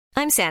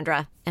I'm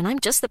Sandra, and I'm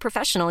just the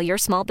professional your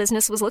small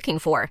business was looking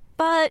for.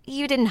 But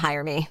you didn't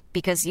hire me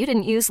because you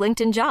didn't use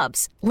LinkedIn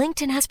Jobs.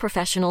 LinkedIn has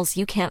professionals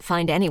you can't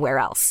find anywhere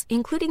else,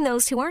 including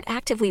those who aren't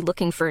actively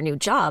looking for a new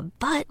job,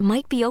 but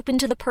might be open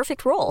to the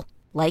perfect role,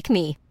 like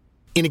me.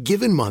 In a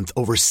given month,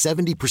 over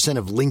 70%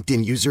 of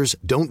LinkedIn users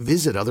don't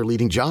visit other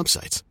leading job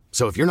sites.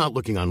 So if you're not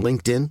looking on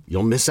LinkedIn,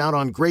 you'll miss out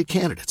on great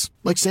candidates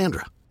like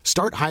Sandra.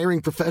 Start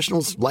hiring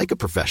professionals like a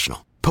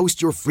professional.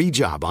 Post your free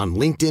job on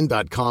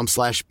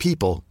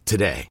linkedin.com/people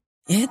today.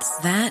 It's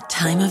that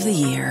time of the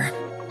year.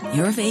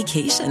 Your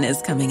vacation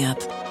is coming up.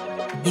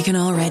 You can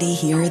already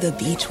hear the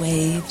beach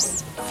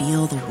waves,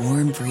 feel the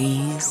warm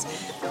breeze,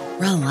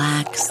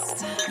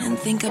 relax, and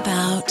think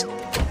about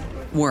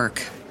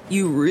work.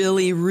 You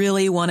really,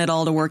 really want it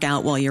all to work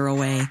out while you're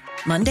away.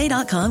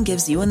 Monday.com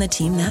gives you and the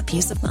team that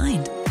peace of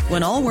mind.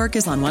 When all work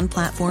is on one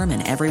platform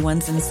and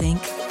everyone's in sync,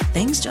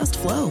 things just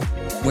flow.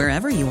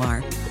 Wherever you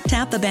are,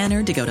 tap the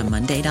banner to go to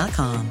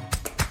Monday.com.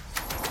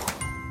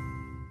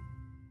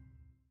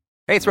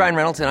 Hey, it's Ryan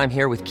Reynolds, and I'm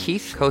here with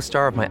Keith,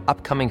 co-star of my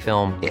upcoming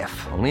film,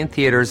 If, only in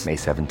theaters May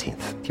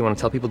 17th. Do you want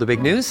to tell people the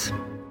big news?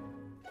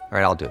 All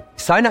right, I'll do it.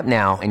 Sign up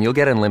now and you'll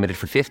get unlimited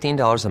for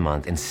 $15 a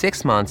month and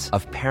 6 months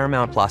of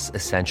Paramount Plus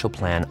Essential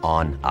Plan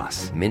on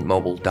us.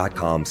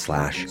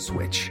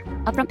 MintMobile.com/switch.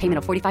 Upfront payment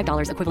of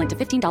 $45 equivalent to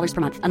 $15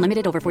 per month.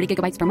 Unlimited over 40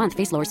 gigabytes per month.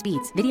 Face lower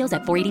speeds. Videos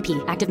at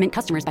 480p. Active Mint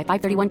customers by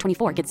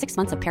 531.24 get 6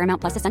 months of Paramount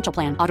Plus Essential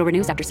Plan. Auto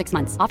renews after 6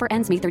 months. Offer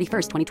ends May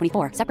 31st,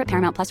 2024. Separate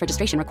Paramount Plus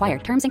registration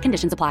required. Terms and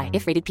conditions apply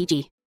if rated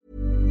PG.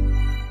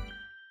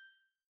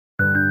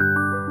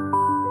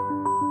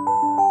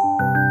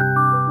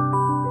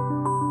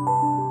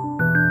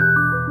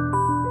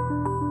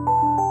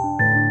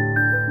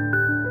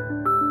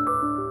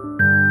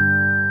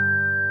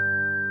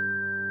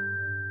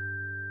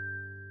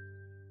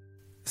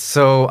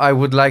 So I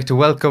would like to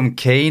welcome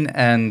Kane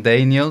and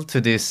Daniel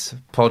to this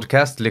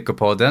podcast,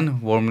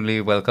 Lyckopodden.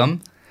 Warmly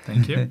welcome.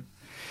 Thank you.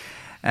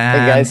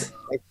 Hey guys,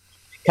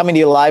 coming to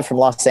you live from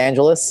Los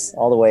Angeles,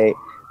 all the way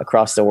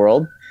across the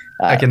world.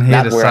 I can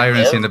hear the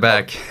sirens in the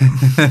back.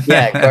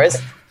 Yeah, of course.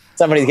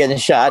 Somebody's getting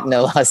shot in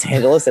Los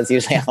Angeles. That's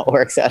usually how it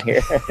works out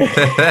here.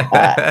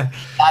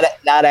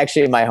 Not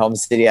actually in my home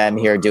city. I'm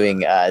here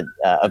doing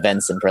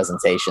events and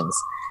presentations.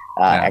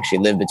 Actually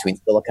live between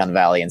Silicon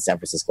Valley and San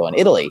Francisco and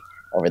Italy,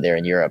 over there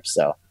in Europe.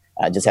 So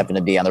I just happen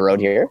to be on the road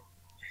here.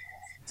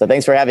 So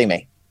thanks for having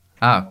me.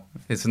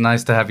 It's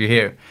nice to have you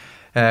here.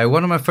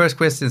 One of my first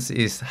questions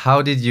is,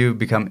 how did you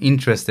become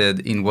interested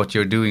in what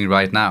you're doing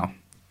right now?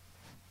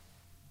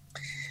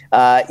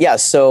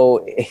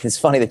 So it's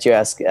funny that you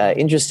ask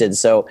interested.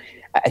 So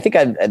I think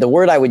the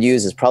word I would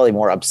use is probably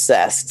more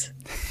obsessed.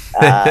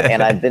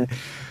 And I've been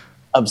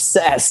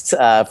obsessed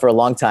for a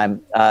long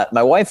time.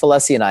 My wife,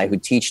 Alessia, and I, who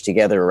teach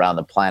together around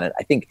the planet,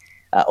 I think,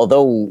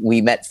 although we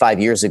met 5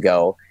 years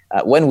ago,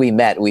 when we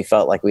met, we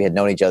felt like we had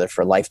known each other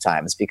for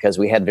lifetimes because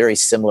we had very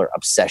similar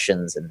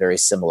obsessions and very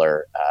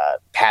similar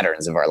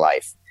patterns of our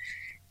life.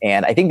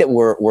 And I think that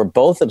we're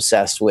both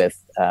obsessed with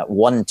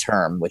one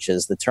term, which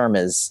is the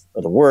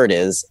word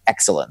is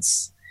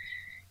excellence.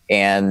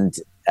 And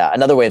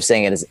another way of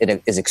saying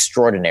it is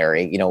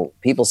extraordinary. You know,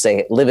 people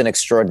say live an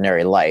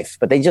extraordinary life,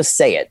 but they just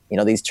say it. You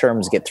know, these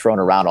terms get thrown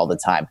around all the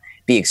time.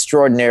 Be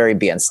extraordinary,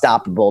 be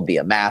unstoppable, be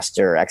a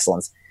master,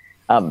 excellence.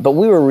 But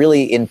we were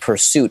really in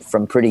pursuit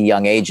from pretty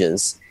young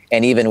ages,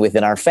 and even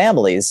within our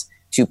families,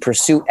 to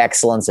pursue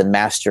excellence and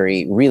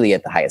mastery really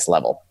at the highest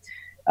level.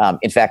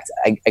 In fact,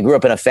 I grew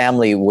up in a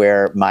family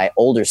where my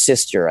older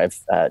sister, I have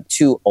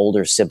 2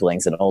 older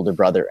siblings, an older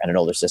brother and an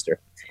older sister.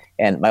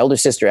 And my older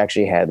sister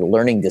actually had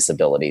learning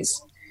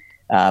disabilities.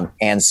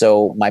 And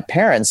so my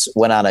parents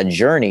went on a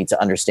journey to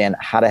understand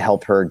how to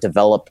help her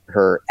develop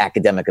her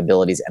academic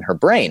abilities and her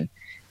brain,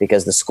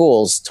 because the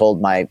schools told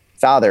my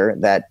father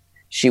that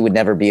she would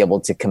never be able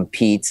to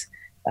compete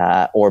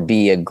or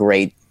be a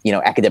great,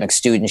 academic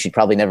student. She'd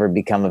probably never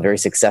become a very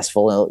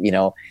successful,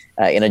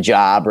 in a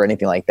job or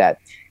anything like that.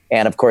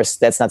 And of course,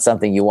 that's not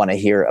something you want to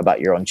hear about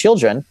your own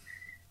children.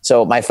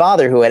 So my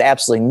father, who had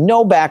absolutely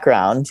no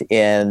background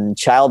in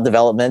child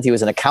development, he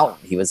was an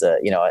accountant. He was a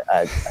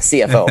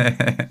CFO.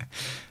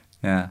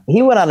 Yeah.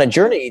 He went on a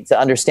journey to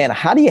understand,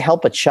 how do you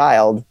help a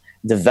child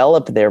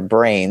develop their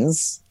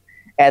brains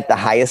at the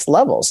highest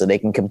level so they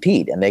can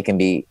compete and they can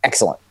be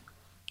excellent.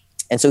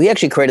 And so he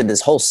actually created this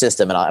whole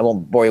system, and I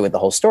won't bore you with the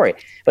whole story,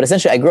 but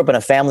essentially I grew up in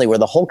a family where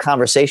the whole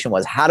conversation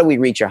was, how do we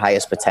reach our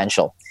highest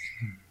potential?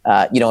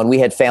 And we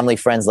had family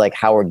friends like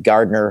Howard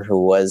Gardner,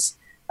 who was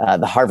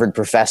the Harvard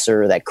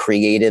professor that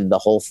created the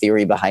whole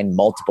theory behind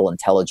multiple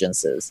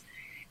intelligences.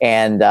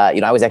 And,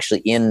 I was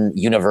actually in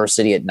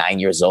university at 9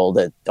 years old.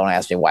 Don't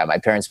ask me why. My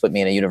parents put me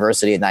in a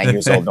university at 9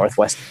 years old,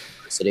 Northwestern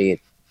University,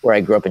 where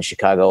I grew up in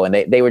Chicago. And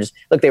they were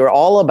they were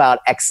all about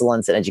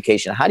excellence in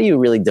education. How do you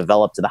really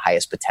develop to the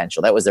highest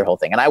potential? That was their whole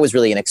thing. And I was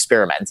really an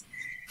experiment.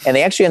 And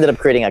they actually ended up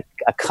creating a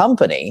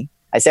company.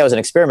 I say I was an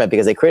experiment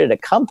because they created a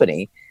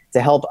company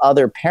to help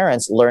other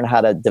parents learn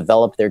how to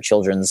develop their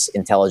children's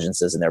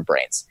intelligences in their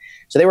brains.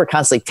 So they were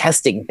constantly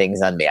testing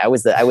things on me. I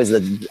was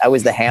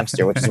the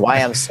hamster, which is why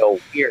I'm so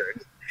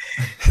weird.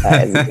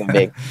 as a human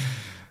being.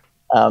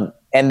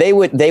 And they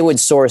would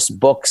source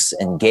books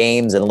and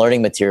games and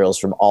learning materials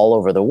from all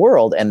over the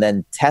world, and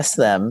then test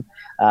them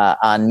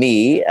on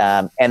me,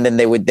 and then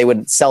they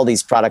would sell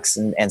these products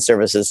and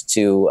services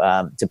to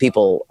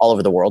people all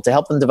over the world to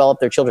help them develop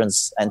their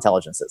children's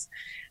intelligences.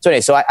 So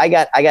anyway, so I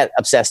got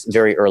obsessed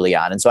very early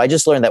on, and so I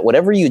just learned that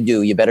whatever you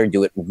do, you better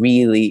do it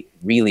really,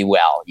 really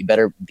well. You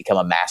better become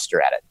a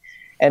master at it,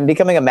 and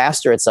becoming a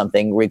master at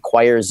something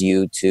requires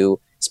you to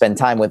spend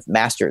time with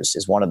masters.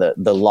 Is one of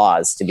the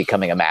laws to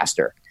becoming a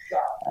master.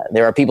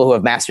 There are people who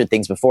have mastered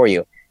things before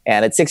you.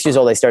 And at 6 years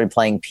old, I started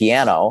playing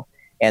piano.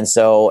 And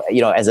so,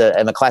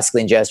 I'm a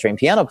classically and jazz trained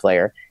piano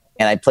player,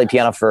 and I played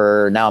piano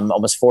now I'm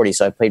almost 40.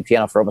 So I played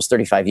piano for almost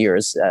 35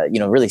 years,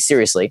 really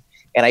seriously.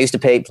 And I used to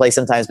play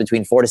sometimes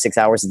between 4 to 6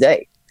 hours a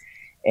day.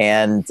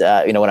 And,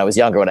 when I was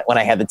younger, when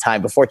I had the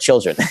time before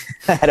children,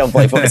 I don't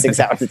play 4 to 6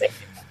 hours a day.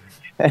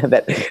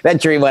 that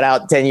dream went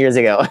out 10 years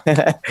ago.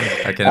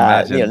 I can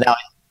imagine. Now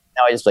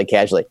I just play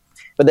casually.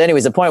 But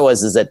anyways, the point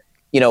is that,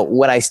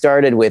 when I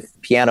started with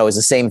piano, it was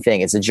the same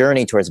thing. It's a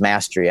journey towards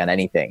mastery on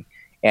anything.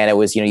 And it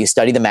was, you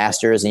study the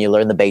masters and you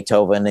learn the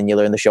Beethoven and you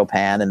learn the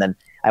Chopin. And then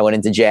I went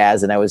into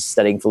jazz and I was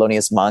studying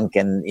Thelonious Monk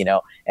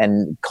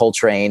and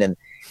Coltrane. And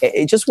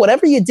it just,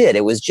 whatever you did,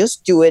 it was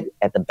just do it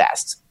at the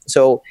best.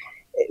 So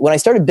when I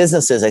started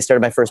businesses, I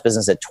started my first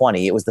business at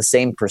 20. It was the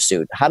same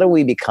pursuit. How do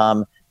we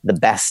become the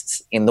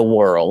best in the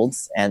world?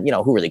 And,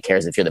 who really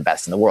cares if you're the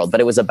best in the world?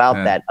 But it was about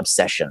that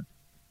obsession.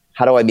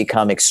 How do I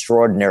become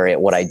extraordinary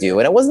at what I do?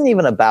 And it wasn't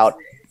even about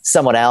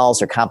someone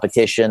else or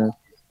competition.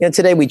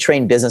 Today we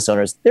train business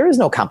owners. There is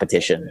no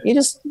competition. You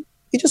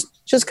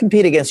just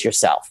compete against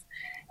yourself.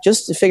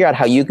 Just to figure out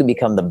how you can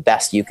become the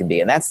best you can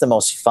be. And that's the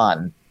most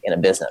fun in a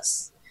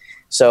business.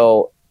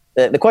 So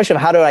the question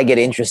of how do I get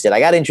interested? I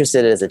got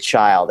interested as a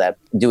child at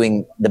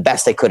doing the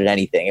best I could at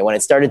anything. And when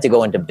it started to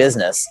go into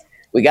business,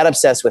 we got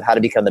obsessed with how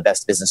to become the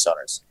best business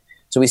owners.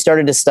 So we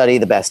started to study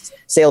the best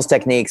sales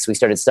techniques. We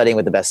started studying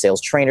with the best sales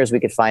trainers we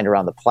could find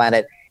around the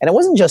planet. And it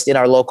wasn't just in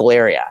our local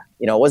area.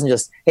 It wasn't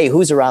just, hey,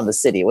 who's around the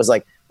city? It was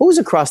like, who's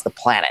across the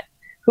planet?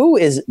 Who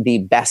is the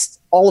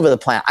best all over the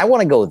planet? I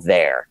want to go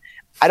there.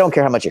 I don't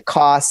care how much it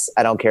costs.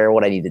 I don't care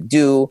what I need to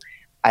do.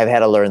 I've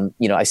had to learn,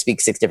 I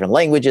speak 6 different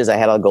languages. I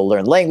had to go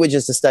learn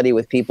languages to study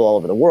with people all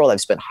over the world.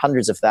 I've spent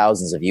hundreds of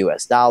thousands of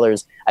US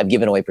dollars. I've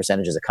given away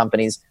percentages of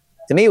companies.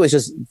 To me, it was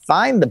just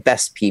find the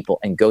best people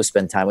and go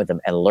spend time with them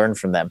and learn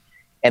from them.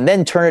 And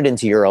then turn it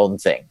into your own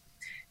thing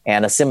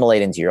and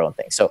assimilate into your own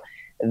thing. So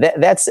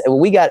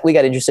we got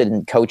interested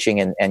in coaching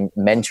and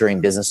mentoring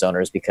business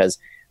owners because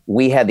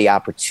we had the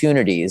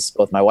opportunities,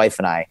 both my wife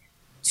and I,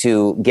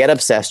 to get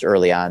obsessed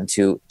early on,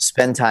 to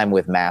spend time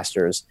with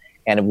masters,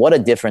 and what a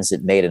difference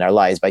it made in our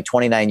lives. By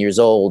 29 years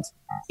old,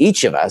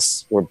 each of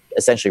us were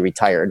essentially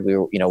retired.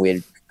 We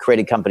had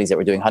created companies that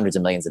were doing hundreds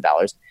of millions of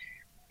dollars,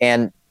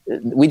 and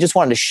we just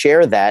wanted to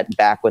share that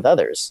back with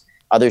others.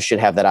 Others should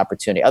have that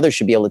opportunity. Others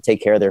should be able to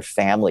take care of their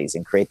families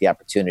and create the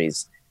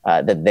opportunities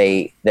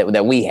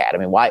that we had. I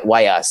mean,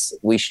 why us?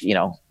 We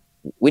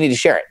need to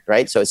share it,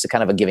 right? So it's a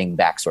kind of a giving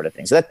back sort of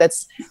thing. So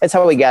that's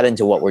how we got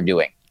into what we're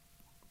doing.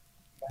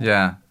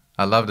 Yeah,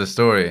 I love the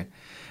story.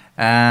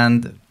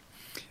 And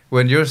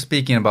when you're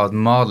speaking about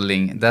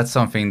modeling, that's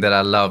something that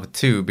I love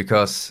too,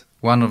 because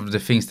one of the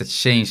things that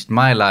changed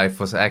my life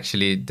was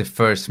actually the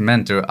first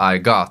mentor I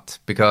got,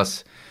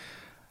 because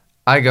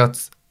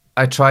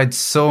I tried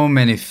so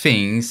many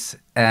things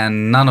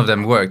and none of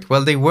them worked.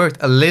 Well, they worked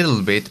a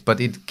little bit, but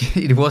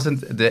it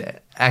wasn't the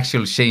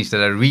actual change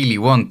that I really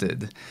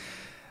wanted.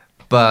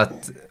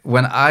 But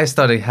when I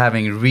started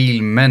having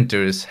real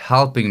mentors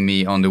helping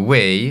me on the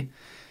way,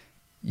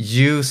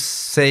 you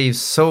save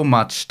so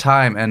much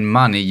time and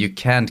money, you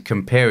can't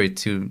compare it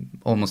to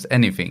almost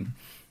anything.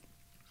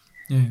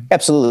 Yeah.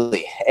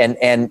 Absolutely.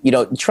 And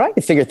trying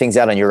to figure things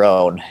out on your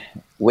own,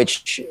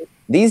 which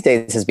these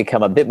days has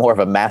become a bit more of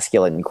a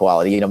masculine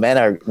quality.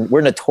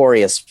 We're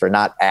notorious for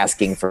not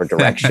asking for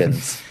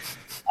directions.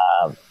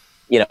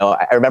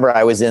 I remember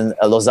I was in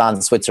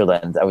Lausanne,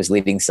 Switzerland. I was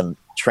leading some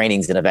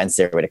trainings and events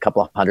there with a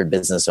couple of hundred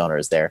business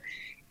owners there.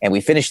 And we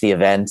finished the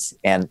event,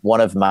 and one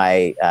of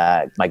my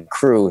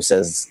crew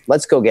says,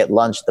 let's go get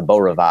lunch at the Beau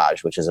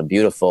Rivage, which is a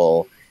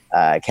beautiful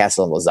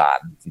castle in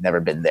Lausanne. If you've never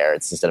been there,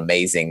 it's just an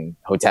amazing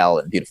hotel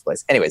and beautiful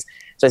place. Anyways,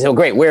 so I said, well,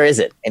 great, where is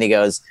it? And he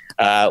goes,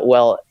 I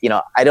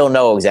don't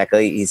know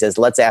exactly. He says,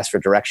 let's ask for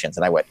directions.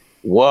 And I went,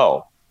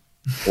 whoa,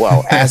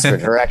 ask for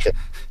directions.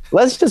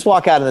 Let's just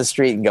walk out in the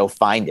street and go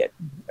find it,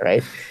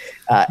 right?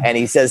 And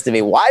he says to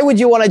me, why would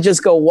you want to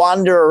just go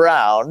wander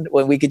around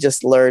when we could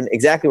just learn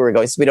exactly where we're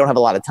going? So we don't have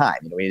a lot of time.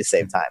 We need to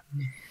save time.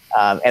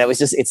 And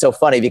it's so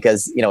funny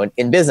because,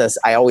 in business,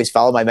 I always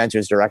follow my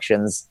mentor's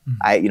directions.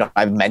 I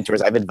have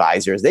mentors, I have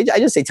advisors. I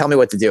just say, tell me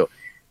what to do.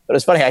 But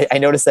it's funny. I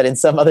noticed that in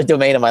some other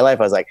domain of my life,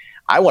 I was like,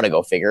 I want to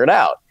go figure it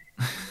out.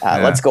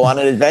 Let's go on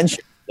an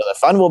adventure. The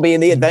fun will be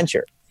in the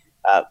adventure.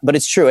 But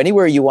it's true.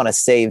 Anywhere you want to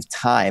save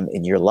time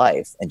in your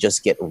life and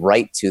just get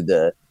right to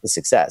the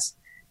success.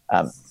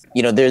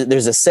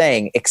 There's a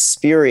saying,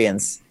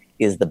 experience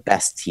is the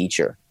best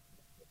teacher,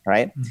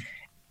 right?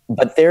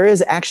 But there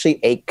is actually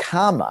a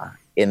comma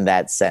in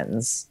that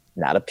sentence,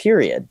 not a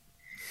period.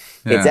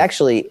 Yeah. It's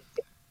actually,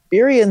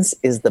 experience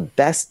is the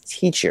best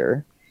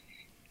teacher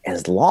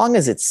as long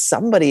as it's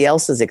somebody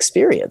else's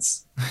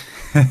experience.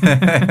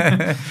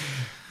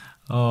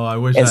 Oh, I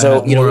wish I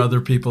had more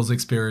other people's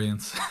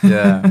experience.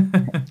 Yeah.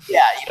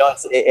 Yeah,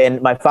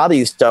 and my father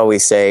used to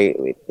always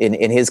say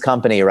in his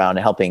company around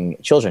helping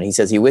children, he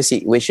says he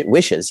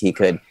wishes he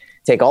could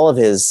take all of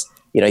his,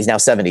 he's now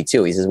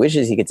 72. He says,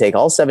 wishes he could take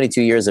all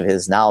 72 years of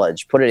his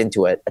knowledge, put it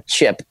into a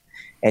chip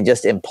and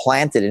just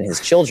implant it in his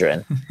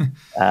children.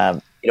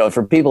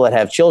 For people that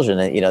have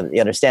children,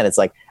 you understand it's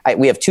like,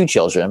 we have 2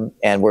 children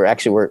and we're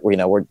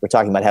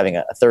talking about having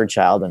a third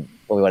child and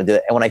what we want to do.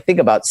 And when I think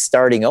about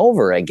starting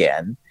over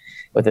again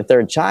with a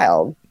third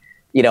child,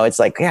 it's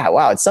like, yeah,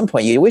 wow, at some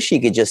point you wish you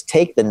could just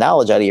take the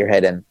knowledge out of your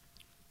head and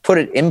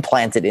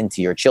implant it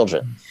into your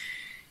children.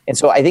 And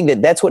so I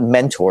think that's what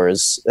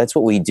mentors, that's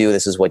what we do.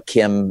 This is what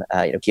Kim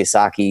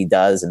Kiyosaki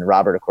does, and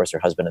Robert, of course, her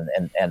husband,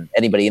 and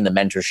anybody in the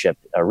mentorship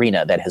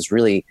arena that has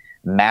really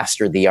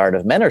mastered the art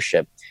of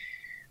mentorship.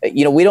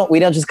 We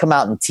don't just come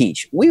out and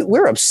teach.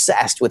 We're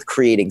obsessed with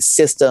creating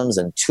systems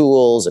and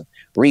tools and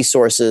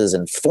resources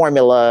and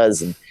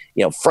formulas and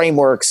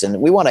frameworks, and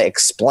we want to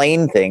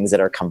explain things that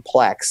are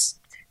complex,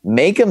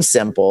 make them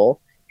simple,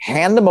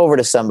 hand them over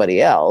to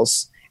somebody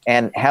else,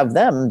 and have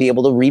them be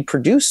able to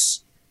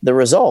reproduce the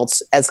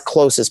results as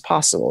close as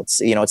possible.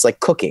 It's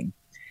like cooking.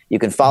 You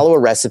can follow a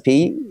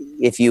recipe.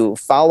 If you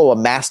follow a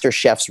master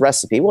chef's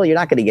recipe, well, you're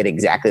not going to get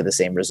exactly the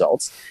same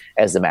results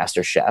as the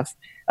master chef,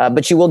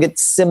 but you will get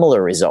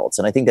similar results.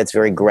 And I think that's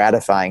very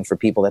gratifying for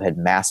people that had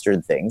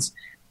mastered things.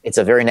 It's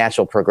a very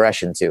natural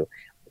progression to,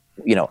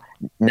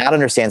 not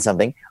understand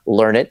something,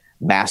 learn it,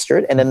 master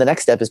it, and then the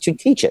next step is to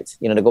teach it,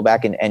 to go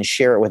back and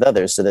share it with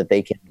others so that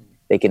they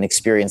can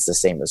experience the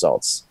same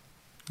results.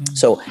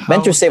 So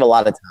mentors save a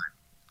lot of time.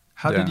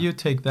 How did you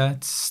take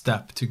that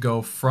step to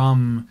go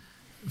from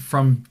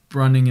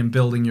running and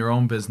building your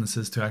own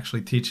businesses to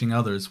actually teaching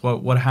others?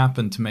 What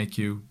happened to make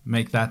you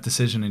make that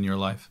decision in your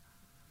life?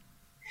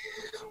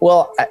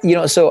 Well,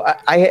 so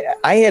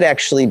I had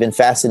actually been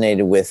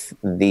fascinated with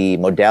the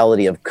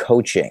modality of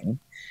coaching,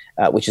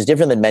 which is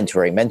different than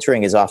mentoring.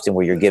 Mentoring is often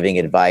where you're giving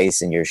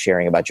advice and you're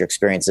sharing about your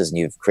experiences and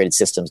you've created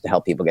systems to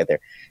help people get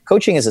there.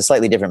 Coaching is a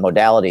slightly different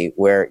modality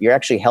where you're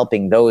actually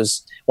helping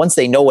those, once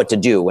they know what to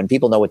do, when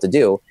people know what to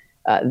do,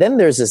 then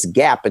there's this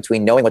gap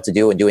between knowing what to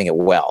do and doing it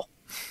well.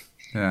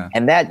 Yeah.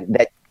 And that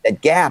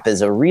gap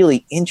is a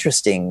really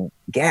interesting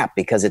gap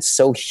because it's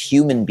so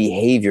human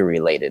behavior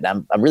related.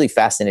 I'm really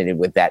fascinated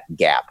with that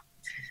gap.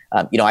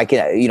 I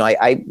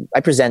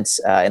present,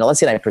 and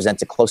Alessia and I present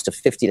to close to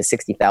 50 to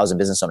 60,000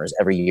 business owners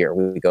every year.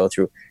 We go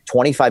through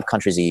 25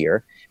 countries a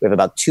year. We have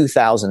about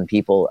 2,000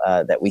 people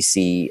that we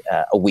see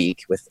a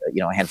week with,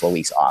 a handful of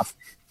weeks off.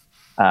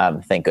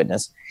 Thank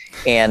goodness.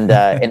 And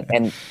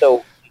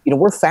so,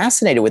 we're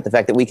fascinated with the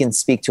fact that we can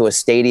speak to a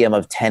stadium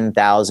of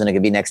 10,000. It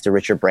could be next to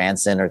Richard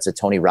Branson or it's a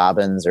Tony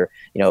Robbins or,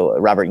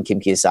 Robert and Kim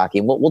Kiyosaki.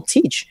 And we'll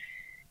teach.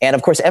 And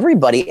of course,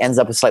 everybody ends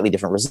up with slightly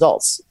different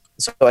results.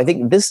 So I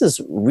think this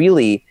is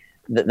really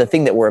the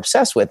thing that we're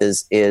obsessed with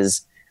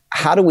is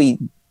how do we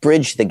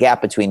bridge the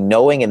gap between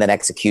knowing and then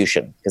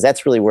execution? Because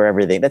that's really where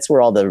that's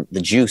where all the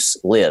juice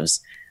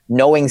lives.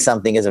 Knowing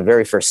something is a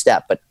very first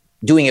step, but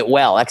doing it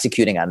well,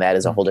 executing on that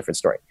is a whole different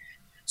story.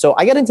 So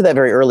I got into that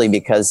very early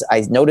because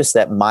I noticed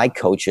that my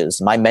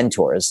coaches, my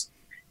mentors,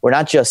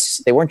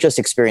 they weren't just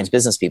experienced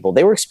business people.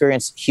 They were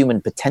experienced human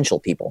potential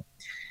people.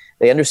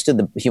 They understood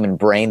the human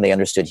brain. They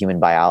understood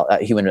human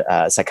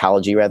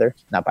psychology, rather,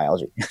 not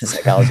biology,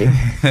 psychology.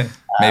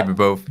 Maybe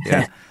both.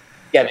 Yeah.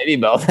 Yeah, maybe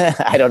both.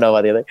 I don't know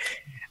about the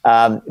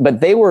other. But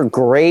they were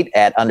great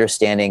at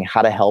understanding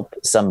how to help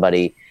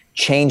somebody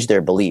change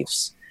their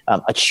beliefs,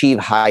 achieve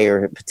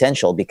higher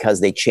potential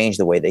because they change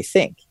the way they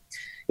think.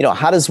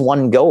 How does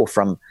one go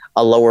from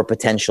a lower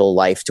potential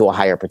life to a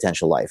higher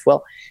potential life?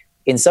 Well,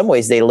 in some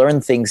ways they learn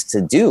things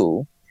to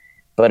do,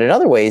 but in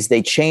other ways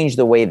they change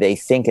the way they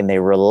think and they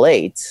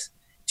relate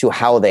to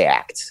how they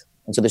act.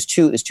 And so there's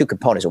two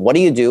components. What do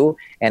you do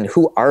and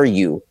who are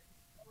you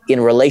in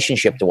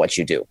relationship to what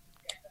you do?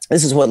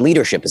 This is what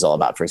leadership is all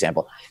about, for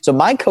example. So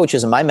my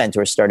coaches and my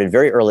mentors started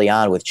very early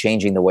on with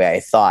changing the way I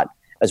thought,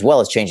 as well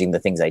as changing the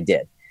things I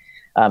did.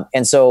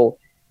 And so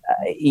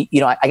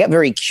I got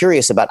very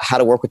curious about how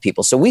to work with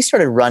people. So we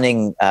started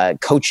running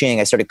coaching.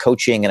 I started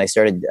coaching and I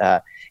started,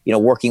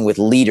 working with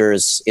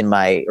leaders in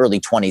my early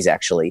 20s,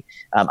 actually,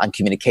 on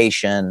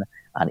communication,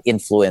 on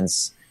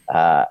influence,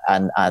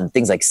 on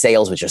things like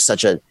sales, which is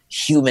such a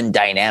human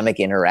dynamic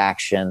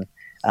interaction.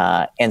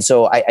 And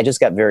so I just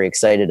got very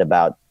excited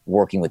about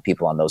working with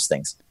people on those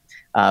things.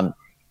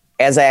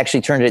 As I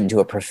actually turned it into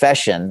a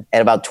profession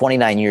at about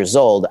 29 years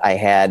old,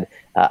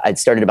 I'd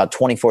started about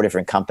 24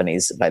 different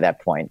companies by that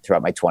point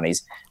throughout my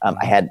 20s.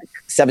 I had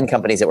 7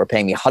 companies that were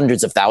paying me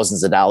hundreds of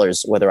thousands of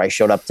dollars, whether I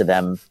showed up to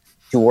them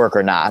to work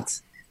or not.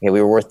 Okay,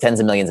 we were worth tens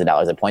of millions of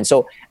dollars at that point.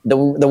 So the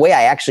way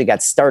I actually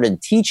got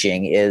started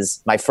teaching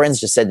is my friends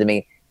just said to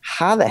me,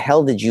 how the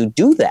hell did you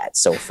do that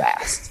so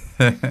fast?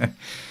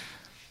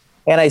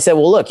 And I said,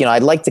 well, look,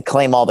 I'd like to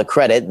claim all the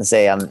credit and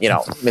say I'm,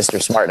 Mr.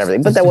 Smart and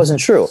everything, but that wasn't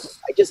true.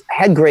 I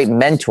had great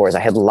mentors. I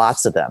had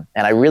lots of them.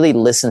 And I really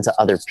listened to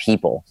other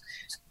people.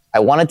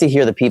 I wanted to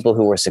hear the people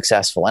who were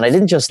successful. And I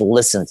didn't just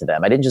listen to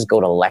them. I didn't just go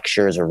to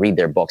lectures or read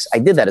their books. I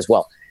did that as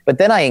well. But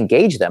then I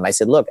engaged them. I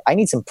said, look, I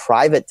need some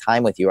private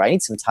time with you. I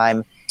need some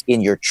time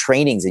in your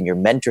trainings, in your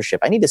mentorship.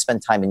 I need to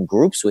spend time in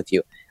groups with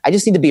you. I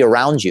just need to be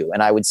around you.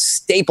 And I would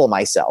staple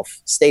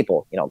myself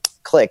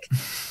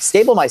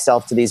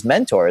to these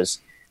mentors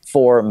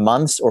for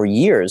months or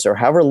years or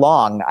however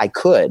long I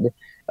could,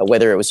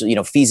 whether it was,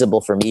 feasible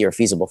for me or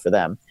feasible for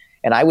them.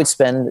 And I would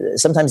spend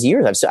sometimes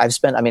years. I've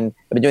been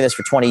doing this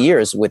for 20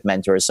 years with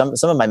mentors. Some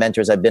of my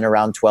mentors I've been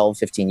around 12,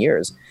 15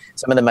 years.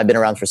 Some of them I've been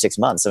around for 6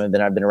 months. Some of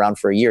them I've been around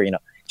for a year,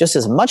 just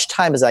as much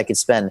time as I could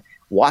spend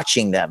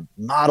watching them,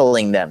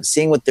 modeling them,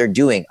 seeing what they're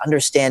doing,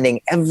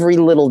 understanding every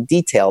little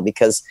detail,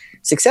 because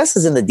success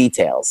is in the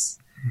details.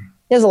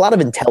 There's a lot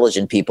of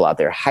intelligent people out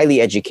there,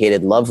 highly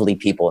educated, lovely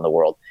people in the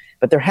world,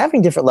 but they're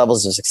having different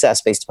levels of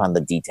success based upon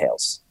the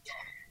details.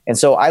 And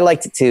so I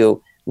like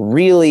to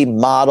really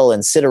model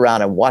and sit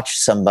around and watch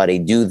somebody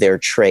do their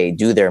trade,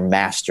 do their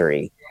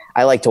mastery.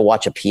 I like to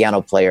watch a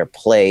piano player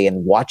play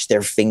and watch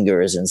their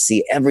fingers and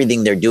see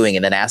everything they're doing,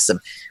 and then ask them,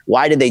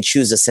 why did they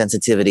choose a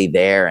sensitivity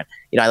there? And,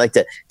 I like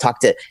to talk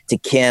to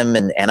Kim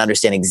and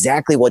understand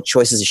exactly what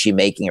choices is she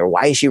making, or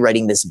why is she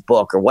writing this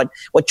book, or what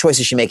choice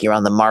is she making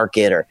around the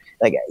market, or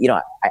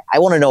I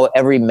want to know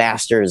every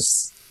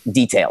master's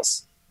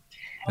details.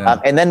 Yeah.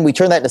 And then we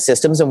turn that into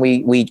systems, and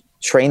we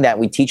train that,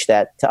 we teach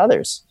that to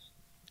others.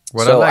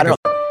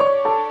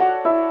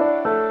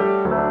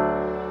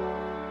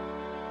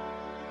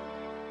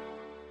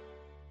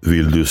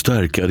 Vill du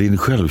stärka din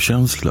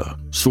självkänsla,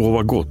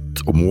 sova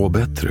gott och må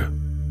bättre?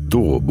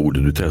 Då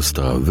borde du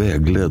testa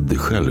vägledd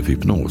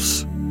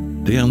självhypnos.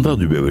 Det enda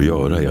du behöver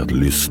göra är att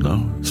lyssna,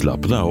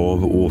 slappna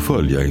av och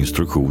följa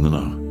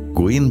instruktionerna.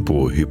 Gå in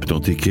på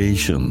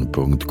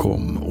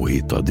hypnotication.com och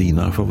hitta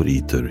dina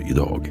favoriter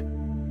idag.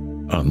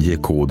 Ange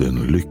koden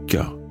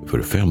LYCKA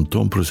för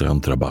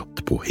 15%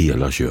 rabatt på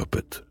hela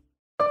köpet.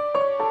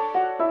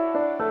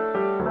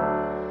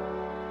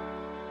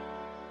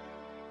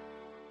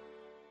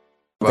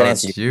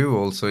 About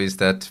you also is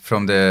that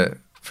from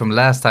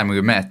last time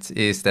we met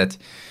is that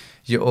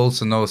you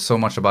also know so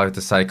much about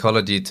the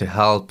psychology to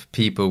help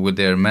people with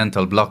their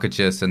mental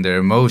blockages and their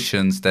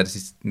emotions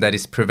that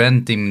is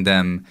preventing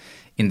them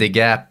in the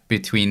gap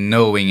between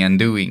knowing and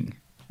doing,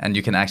 and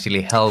you can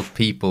actually help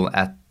people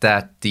at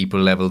that deeper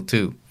level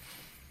too.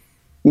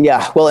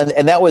 Yeah, well,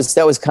 and that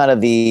was kind of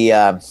the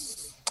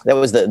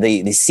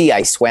sea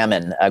I swam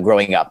in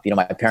growing up.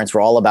 My parents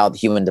were all about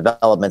human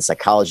development,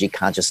 psychology,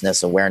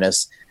 consciousness,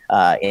 awareness,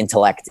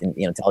 intellect, and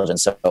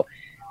intelligence. So,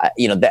 I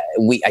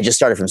just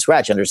started from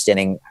scratch,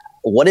 understanding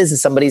what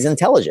is somebody's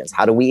intelligence.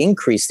 How do we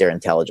increase their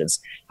intelligence?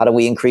 How do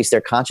we increase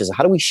their consciousness?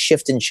 How do we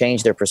shift and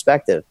change their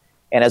perspective?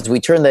 And as we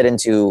turned that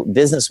into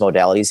business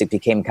modalities, it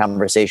became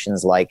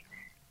conversations like,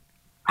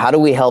 how do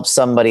we help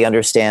somebody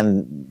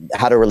understand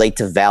how to relate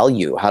to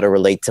value, how to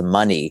relate to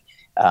money,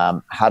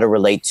 how to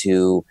relate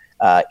to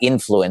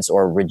influence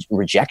or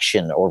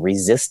rejection or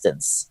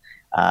resistance?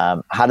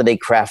 How do they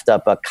craft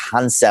up a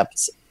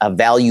concept, a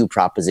value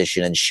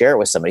proposition, and share it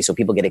with somebody so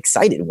people get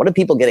excited? What do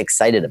people get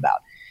excited about?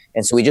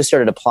 And so we just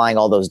started applying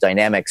all those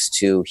dynamics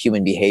to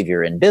human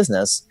behavior in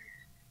business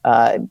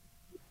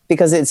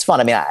because it's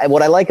fun.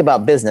 What I like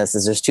about business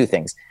is there's two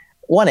things.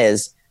 One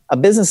is a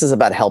business is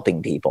about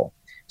helping people.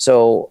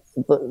 So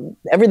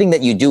everything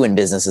that you do in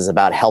business is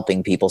about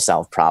helping people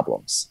solve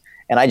problems.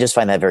 And I just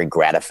find that very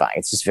gratifying.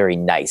 It's just very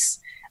nice.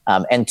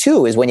 And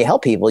two is when you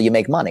help people, you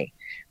make money.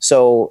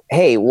 So,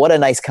 hey, what a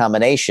nice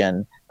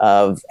combination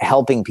of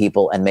helping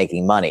people and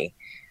making money.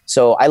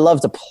 So I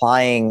loved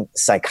applying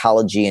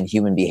psychology and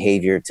human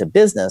behavior to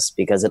business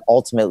because it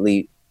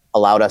ultimately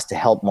allowed us to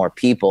help more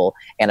people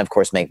and, of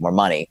course, make more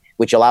money,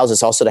 which allows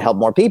us also to help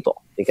more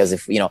people. Because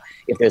if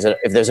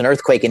there's an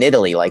earthquake in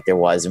Italy like there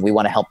was, and we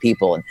want to help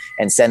people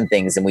and send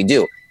things, and we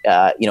do.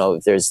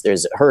 If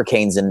there's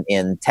hurricanes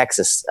in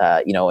Texas,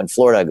 in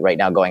Florida right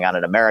now going on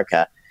in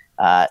America,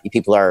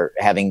 people are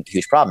having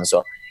huge problems.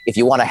 So if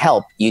you want to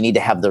help, you need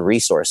to have the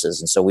resources.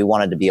 And so we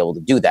wanted to be able to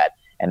do that.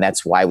 And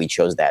that's why we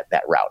chose that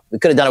route. We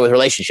could have done it with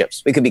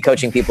relationships. We could be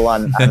coaching people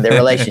on their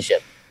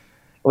relationship.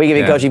 We could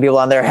be coaching people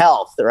on their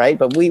health, right?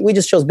 But we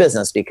just chose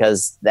business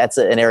because that's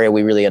an area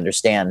we really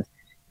understand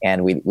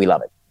and we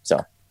love it. So,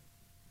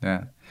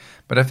 yeah.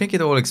 But I think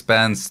it all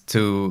expands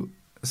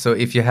so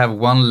if you have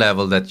one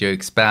level that you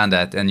expand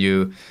at and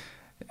you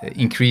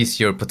increase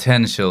your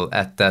potential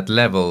at that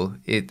level,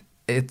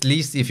 at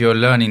least if you're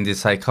learning the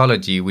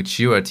psychology which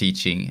you are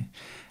teaching,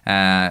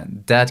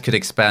 that could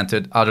expand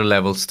to other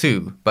levels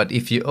too. But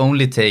if you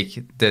only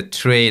take the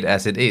trade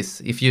as it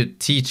is, if you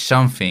teach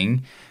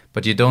something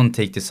but you don't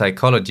take the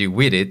psychology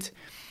with it,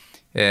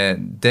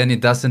 then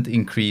it doesn't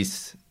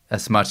increase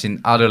as much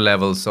in other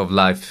levels of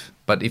life.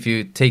 But if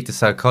you take the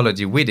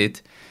psychology with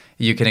it,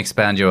 you can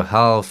expand your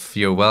health,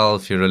 your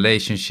wealth, your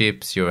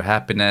relationships, your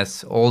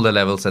happiness, all the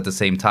levels at the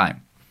same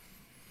time.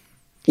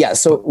 Yeah.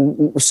 So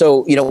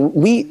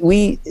we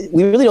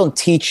really don't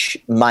teach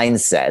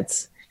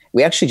mindsets.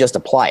 We actually just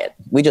apply it.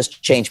 We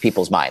just change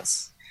people's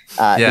minds.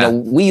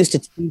 We used to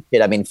teach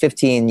it. I mean,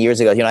 15 years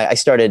ago, I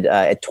started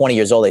at 20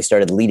 years old. I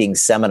started leading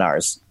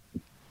seminars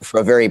for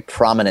a very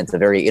prominent, a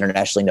very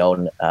internationally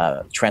known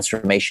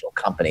transformational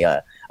company,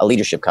 a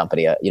leadership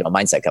company, a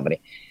mindset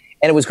company.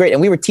 And it was great.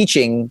 And we were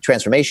teaching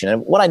transformation.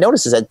 And what I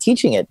noticed is that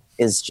teaching it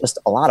is just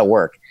a lot of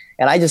work.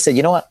 And I just said,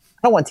 you know what?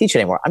 I don't want to teach it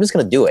anymore. I'm just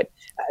going to do it.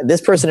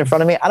 This person in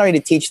front of me, I don't need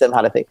to teach them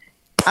how to think.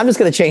 I'm just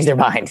going to change their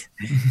mind.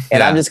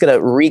 And I'm just going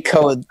to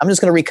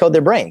recode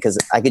their brain, because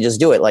I could just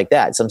do it like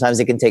that. Sometimes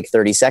it can take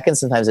 30 seconds.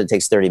 Sometimes it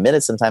takes 30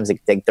 minutes. Sometimes it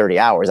can take 30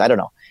 hours. I don't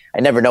know. I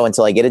never know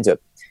until I get into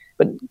it.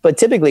 But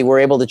typically we're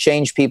able to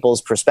change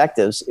people's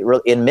perspectives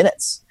in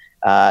minutes.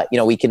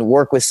 We can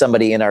work with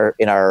somebody in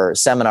our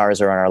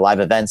seminars or in our live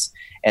events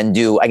and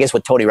do, I guess,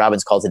 what Tony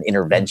Robbins calls an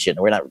intervention.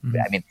 We're not,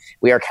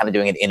 we are kind of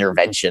doing an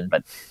intervention,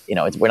 but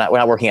we're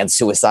not working on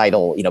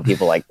suicidal,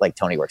 people like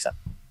Tony works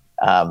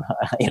on,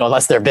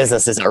 unless their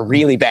businesses are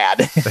really bad,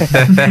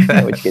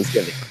 which is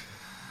good.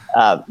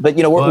 But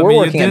we're working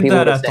on people. You did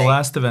that at the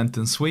last event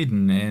in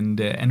Sweden, and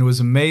it was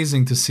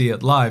amazing to see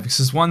it live. Because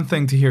it's one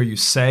thing to hear you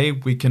say, I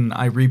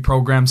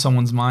reprogram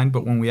someone's mind,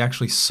 but when we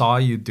actually saw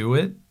you do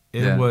it,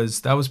 that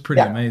was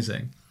pretty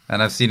amazing.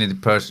 And I've seen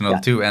it personal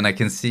too, and I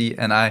can see,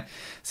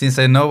 since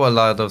I know a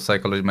lot of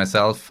psychology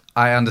myself,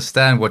 I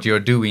understand what you're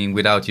doing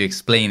without you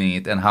explaining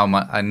it, and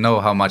I know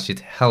how much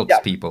it helps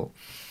people.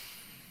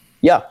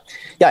 Yeah,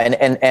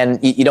 and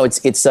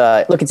it's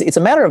a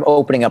matter of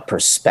opening up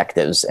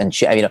perspectives, and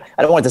I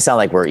don't want it to sound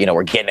like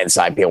we're getting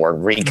inside people, we're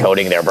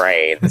recoding their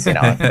brains,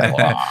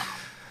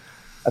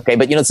 Okay,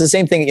 but it's the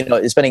same thing.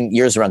 Spending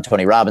years around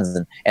Tony Robbins,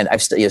 and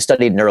I've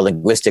studied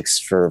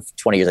neurolinguistics for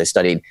 20 years. I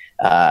studied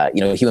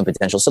human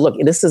potential. So look,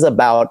 this is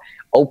about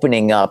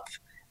opening up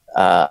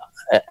a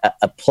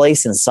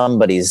place in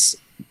somebody's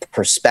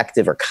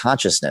perspective or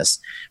consciousness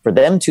for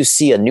them to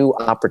see a new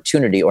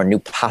opportunity or new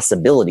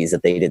possibilities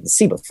that they didn't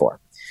see before.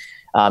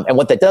 And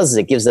what that does is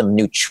it gives them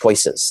new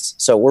choices.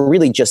 So we're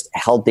really just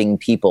helping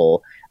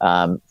people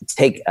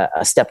take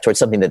a step towards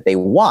something that they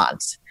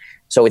want.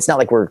 So it's not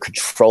like we're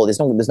controlled. There's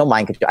no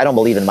mind control. I don't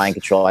believe in mind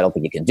control. I don't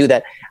think you can do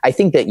that. I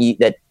think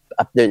that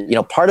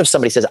part of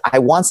somebody says, I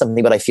want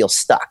something, but I feel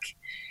stuck.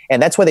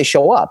 And that's why they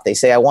show up. They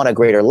say, I want a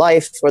greater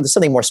life, or there's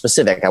something more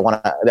specific. I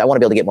want to be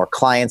able to get more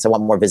clients. I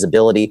want more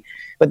visibility.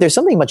 But there's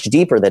something much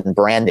deeper than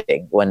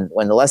branding. When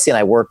Leslie and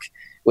I work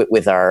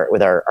with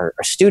our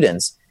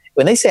students,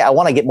 when they say, I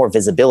want to get more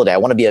visibility, I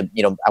want to be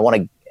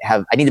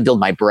I need to build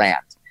my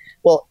brand.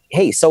 Well,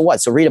 hey, so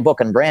what? So read a book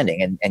on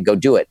branding and go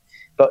do it.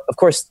 But of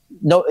course,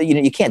 no,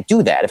 you can't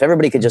do that. If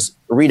everybody could just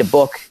read a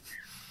book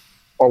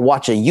or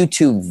watch a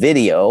YouTube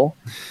video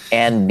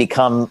and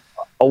become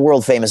a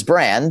world famous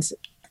brand,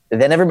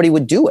 then everybody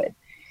would do it.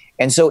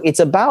 And so it's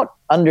about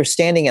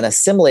understanding and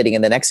assimilating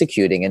and then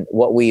executing. And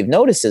what we've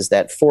noticed is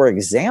that, for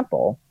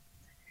example,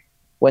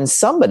 when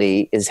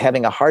somebody is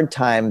having a hard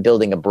time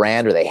building a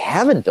brand, or they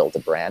haven't built a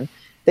brand,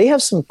 they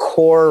have some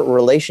core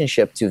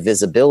relationship to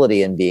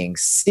visibility and being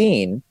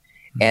seen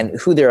and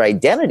who their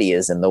identity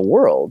is in the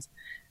world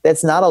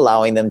that's not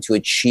allowing them to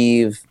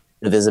achieve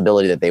the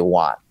visibility that they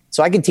want.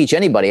 So I can teach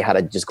anybody how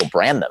to just go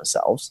brand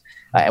themselves.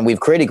 And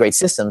we've created great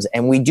systems,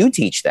 and we do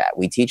teach that.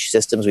 We teach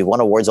systems. We've won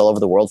awards all over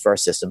the world for our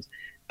systems.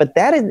 But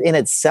that in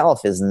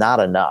itself is not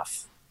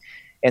enough.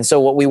 And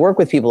so what we work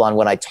with people on,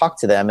 when I talk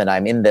to them and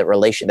I'm in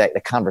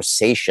the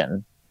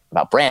conversation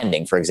about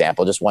branding, for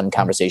example, just one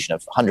conversation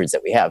of hundreds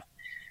that we have,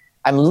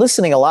 I'm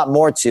listening a lot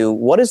more to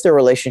what is their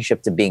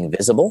relationship to being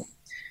visible?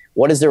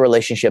 What is their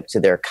relationship to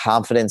their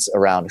confidence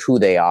around who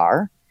they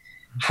are?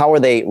 How are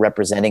they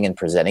representing and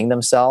presenting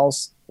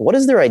themselves? What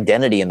is their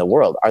identity in the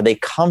world? Are they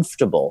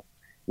comfortable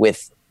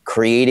with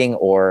creating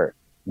or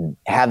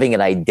having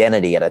an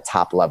identity at a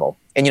top level?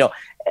 And,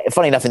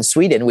 funny enough, in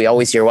Sweden, we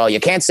always hear, well, you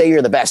can't say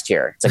you're the best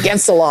here. It's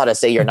against the law to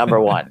say you're number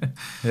one.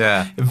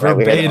 Yeah.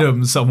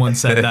 Verbatim, someone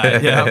said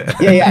that. Yeah.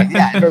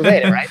 Yeah.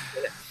 Verbatim, right?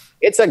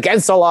 It's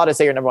against the law to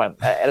say you're number one.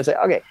 And I say,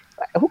 okay,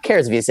 who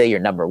cares if you say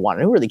you're number one?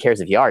 And who really cares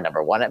if you are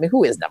number one? I mean,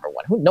 who is number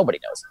one? Nobody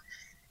knows.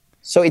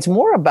 So it's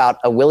more about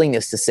a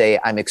willingness to say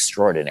I'm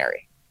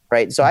extraordinary,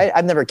 right? So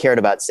I've never cared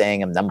about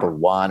saying I'm number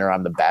one or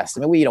I'm the best.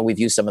 I mean, we've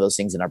used some of those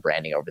things in our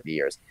branding over the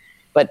years.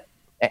 But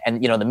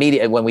the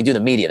media, when we do the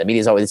media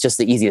is always, it's just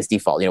the easiest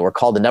default. We're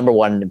called the number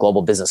one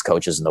global business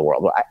coaches in the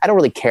world. Well, I don't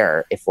really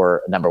care if we're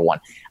number one.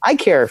 I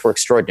care if we're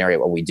extraordinary at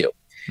what we do.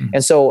 Mm-hmm.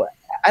 And so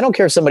I don't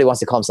care if somebody wants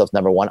to call themselves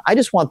number one. I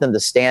just want them to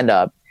stand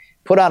up,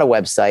 put on a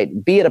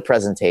website, be at a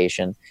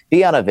presentation,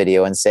 be on a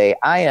video, and say,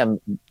 I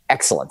am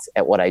excellent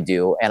at what I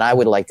do, and I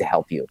would like to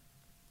help you.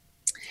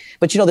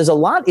 But there's a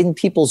lot in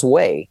people's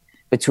way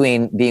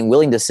between being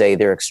willing to say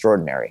they're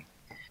extraordinary.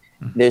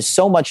 Mm-hmm. There's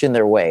so much in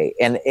their way.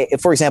 And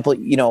for example,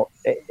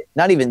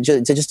 not even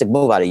just to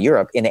move out of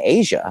Europe, in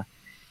Asia,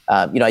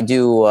 I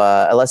do,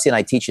 Alessia and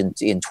I teach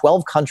in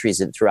 12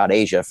 countries throughout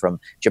Asia, from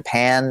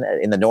Japan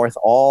in the north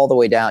all the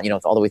way down,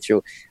 all the way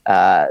through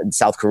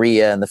South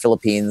Korea and the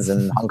Philippines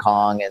and Hong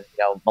Kong and,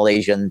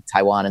 Malaysia and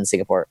Taiwan and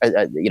Singapore,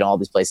 all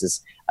these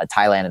places,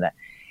 Thailand and that.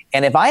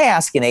 And if I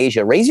ask in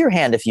Asia, raise your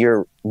hand if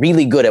you're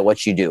really good at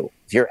what you do,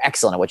 if you're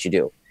excellent at what you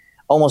do.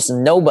 Almost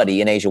nobody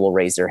in Asia will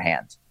raise their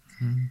hand.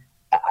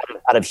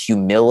 Out of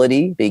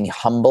humility, being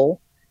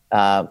humble,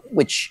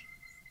 which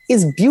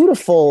is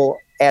beautiful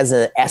as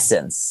an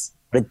essence,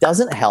 but it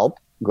doesn't help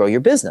grow your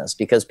business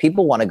because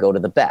people want to go to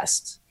the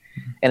best.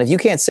 And if you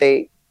can't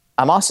say,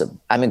 I'm awesome,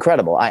 I'm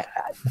incredible, I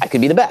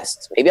could be the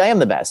best, maybe I am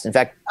the best. In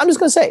fact, I'm just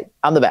going to say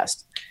I'm the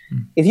best.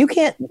 If you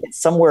can't get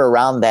somewhere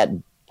around that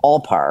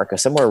ballpark or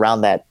somewhere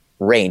around that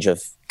range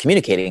of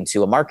communicating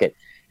to a market,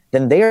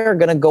 then they're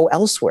going to go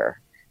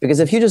elsewhere. Because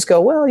if you just go,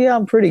 well, yeah,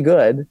 I'm pretty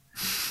good.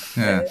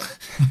 Yeah.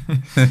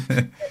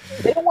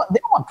 They don't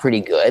want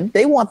pretty good.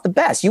 They want the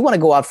best. You want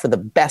to go out for the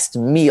best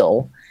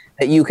meal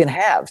that you can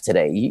have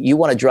today. You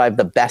want to drive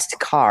the best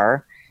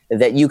car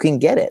that you can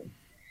get it.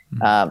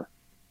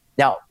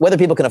 Now, whether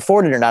people can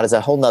afford it or not is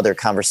a whole nother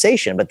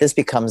conversation, but this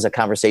becomes a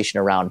conversation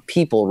around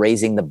people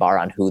raising the bar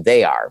on who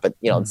they are. But,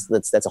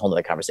 that's a whole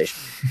nother conversation.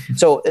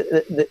 So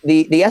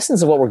the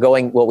essence of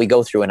what we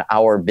go through in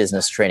our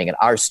business training and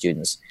our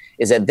students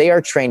is that they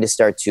are trained to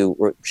start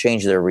to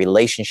change their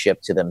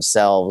relationship to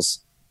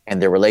themselves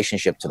and their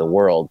relationship to the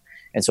world.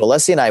 And so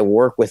Alessia and I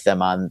work with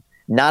them on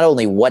not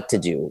only what to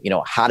do,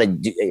 how to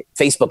do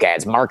Facebook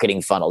ads,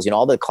 marketing funnels,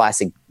 all the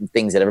classic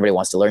things that everybody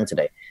wants to learn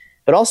today,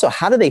 but also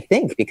how do they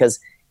think? Because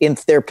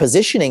if their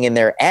positioning in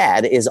their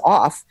ad is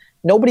off,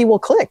 nobody will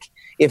click.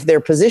 If their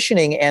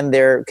positioning and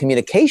their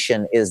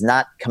communication is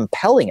not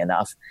compelling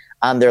enough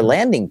on their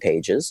landing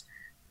pages,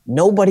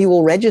 nobody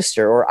will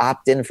register or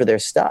opt in for their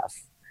stuff.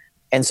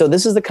 And so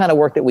this is the kind of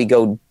work that we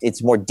go,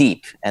 it's more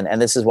deep.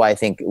 And this is why I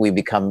think we've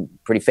become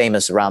pretty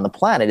famous around the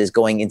planet, is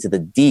going into the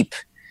deep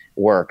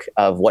work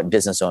of what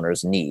business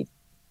owners need.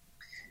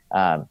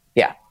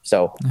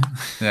 So.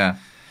 Yeah.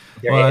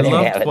 Well, I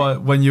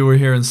loved when you were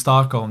here in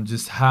Stockholm,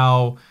 just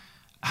how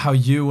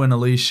you and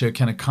Alicia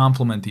kind of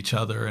complement each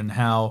other, and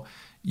how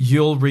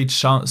you'll reach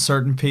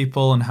certain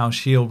people and how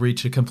she'll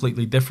reach a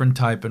completely different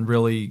type, and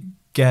really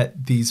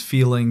get these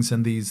feelings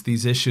and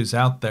these issues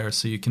out there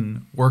so you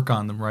can work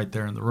on them right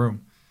there in the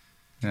room.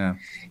 Yeah.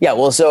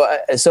 Well, so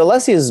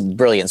Alessia is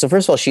brilliant. So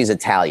first of all, she's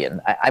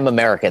Italian. I'm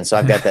American, so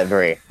I've got that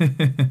very,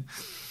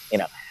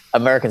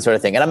 American sort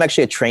of thing. And I'm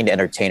actually a trained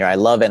entertainer. I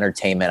love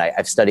entertainment.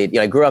 I've studied,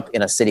 I grew up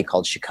in a city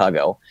called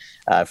Chicago,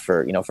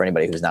 for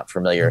anybody who's not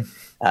familiar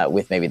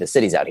with maybe the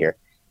cities out here.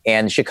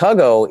 And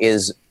Chicago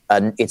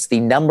it's the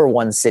number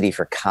one city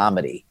for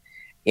comedy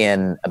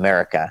in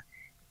America.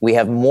 We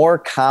have more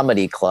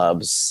comedy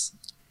clubs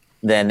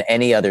than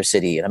any other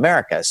city in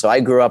America. So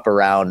I grew up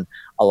around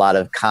a lot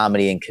of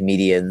comedy and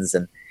comedians,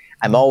 and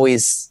I'm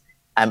always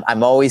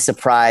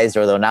surprised,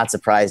 or though not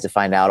surprised, to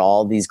find out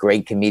all these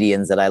great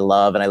comedians that I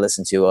love and I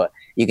listen to.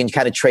 You can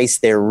kind of trace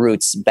their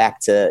roots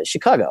back to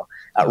Chicago.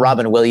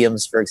 Robin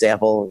Williams, for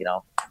example,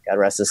 God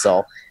rest his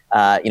soul,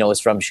 was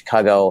from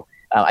Chicago.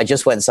 I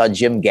just went and saw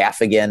Jim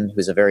Gaffigan,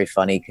 who's a very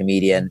funny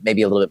comedian,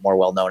 maybe a little bit more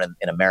well-known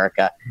in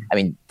America. I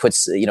mean,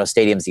 puts,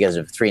 stadiums together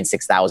of 3,000 and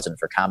 6,000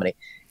 for comedy.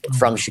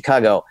 From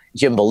Chicago,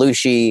 Jim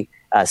Belushi,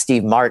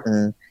 Steve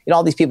Martin,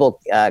 all these people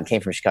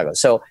came from Chicago.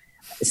 So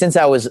since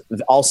I was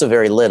also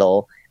very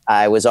little,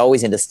 I was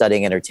always into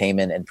studying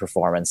entertainment and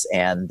performance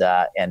and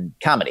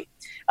comedy.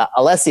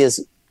 Alessia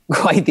is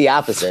quite the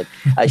opposite.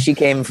 She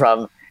came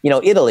from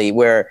Italy,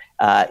 where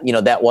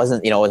that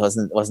wasn't it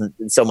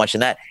wasn't so much in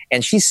that,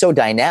 and she's so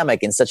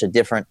dynamic in such a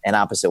different and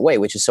opposite way,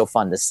 which is so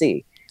fun to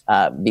see,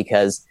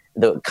 because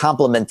the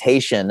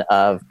complementation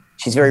of,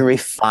 she's very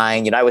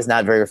refined. I was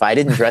not very refined. I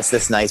didn't dress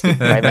this nice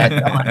before I met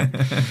Dawn.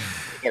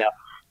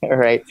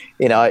 Right?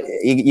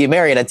 You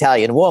marry an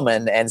Italian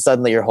woman, and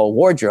suddenly your whole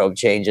wardrobe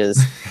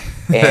changes,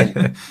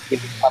 and you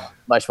become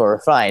much more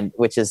refined,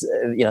 which is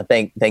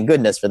thank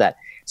goodness for that.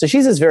 So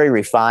she's this very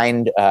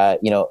refined,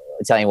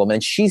 Italian woman.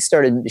 And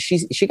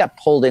she got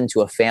pulled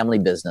into a family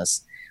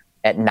business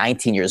at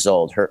 19 years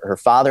old. Her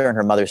father and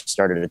her mother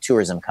started a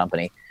tourism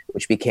company,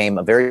 which became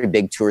a very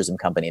big tourism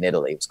company in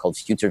Italy. It was called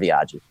Future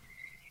Viaggi.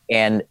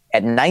 And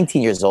at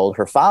 19 years old,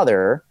 her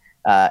father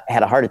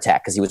had a heart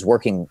attack because he was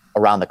working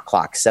around the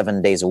clock,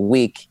 7 days a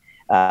week.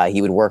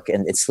 He would work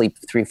and sleep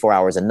 3-4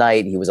 hours a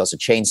night. He was also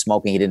chain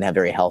smoking. He didn't have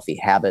very healthy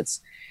habits.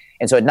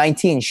 And so at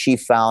 19, she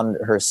found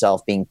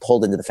herself being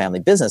pulled into the family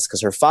business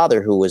because her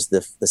father, who was the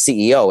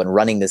CEO and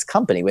running this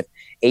company with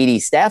 80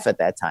 staff at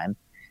that time,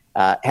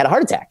 had a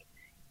heart attack.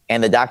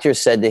 And the doctor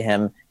said to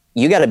him,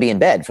 you got to be in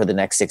bed for the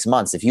next 6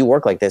 months. If you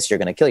work like this, you're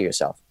going to kill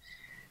yourself.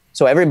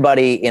 So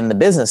everybody in the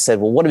business said,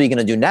 well, what are we going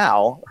to do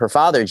now? Her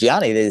father,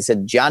 Gianni, they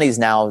said, Gianni's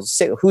now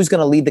sick. Who's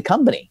going to lead the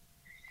company?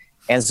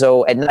 And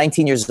so at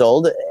 19 years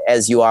old,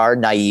 as you are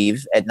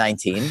naive at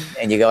 19,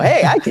 and you go,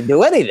 hey, I can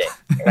do anything,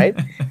 right?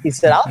 He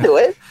said, I'll do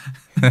it.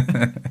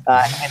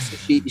 And so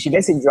she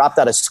basically dropped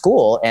out of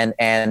school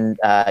and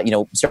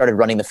started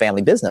running the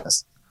family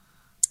business.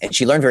 And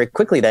she learned very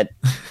quickly that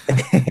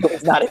it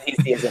was not as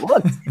easy as it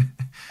looked.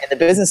 And the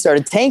business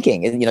started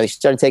tanking. And, she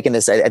started taking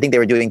this, I think they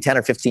were doing 10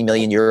 or 15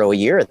 million euro a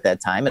year at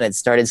that time. And it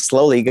started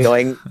slowly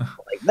going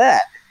like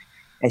that.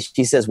 And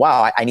she says,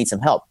 wow, I need some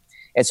help.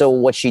 And so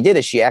what she did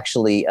is she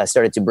actually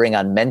started to bring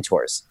on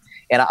mentors.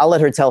 And I'll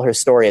let her tell her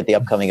story at the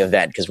upcoming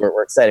event, because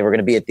we're excited. We're going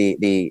to be at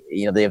the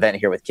event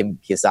here with Kim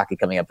Kiyosaki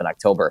coming up in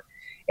October.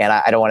 And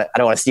I don't want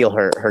to steal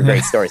her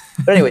great stories.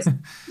 But anyways,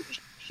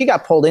 she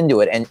got pulled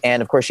into it.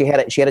 And of course she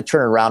had to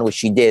turn around, which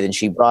she did. And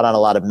she brought on a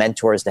lot of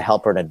mentors to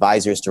help her and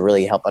advisors to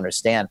really help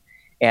understand.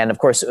 And of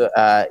course,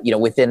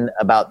 within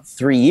about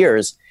 3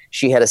 years,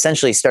 she had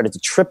essentially started to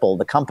triple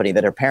the company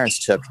that her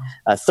parents took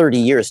 30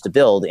 years to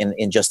build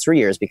in just 3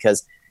 years,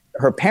 because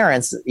her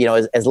parents,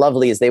 as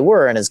lovely as they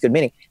were and as good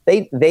meaning,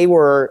 they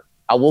were,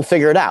 we'll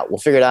figure it out. We'll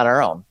figure it out on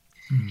our own.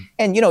 Mm-hmm.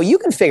 And, you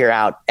can figure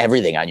out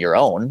everything on your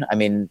own. I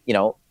mean,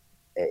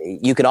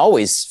 you can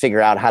always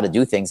figure out how to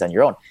do things on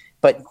your own,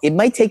 but it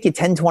might take you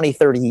 10, 20,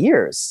 30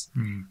 years.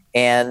 Mm-hmm.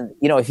 And,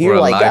 if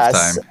you're like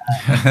us, or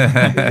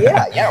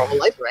a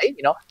life, right?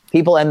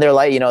 People end their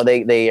life,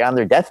 they on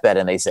their deathbed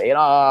and they say,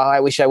 I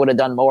wish I would have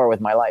done more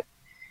with my life.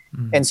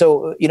 Mm-hmm. And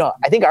so,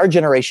 I think our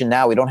generation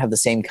now, we don't have the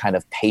same kind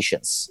of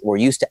patience. We're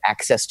used to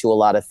access to a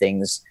lot of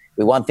things.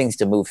 We want things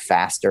to move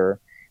faster.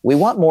 We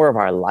want more of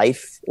our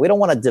life. We don't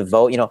want to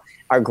devote,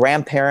 our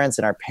grandparents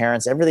and our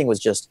parents, everything was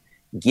just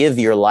give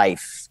your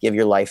life to,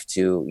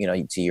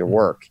 to your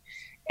work.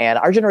 And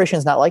our generation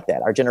is not like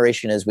that. Our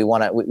generation is,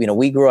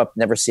 we grew up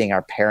never seeing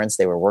our parents.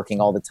 They were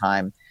working all the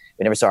time.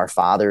 We never saw our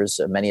fathers,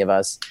 many of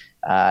us.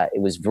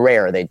 It was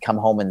rare. They'd come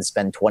home and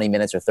spend 20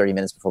 minutes or 30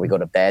 minutes before we go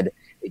to bed.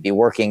 They'd be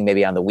working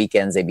maybe on the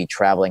weekends. They'd be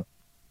traveling.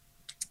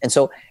 And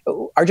so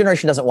our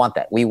generation doesn't want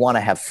that. We want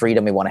to have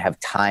freedom. We want to have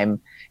time.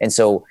 And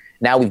so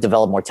now we've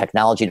developed more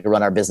technology to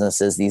run our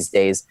businesses these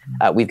days.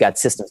 We've got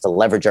systems to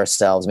leverage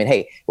ourselves. I mean,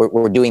 hey,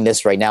 we're doing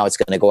this right now. It's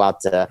going to go out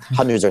to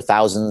hundreds or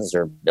thousands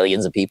or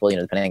millions of people,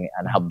 depending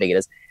on how big it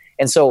is.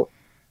 And so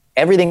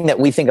everything that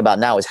we think about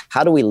now is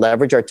how do we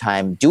leverage our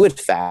time, do it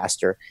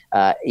faster,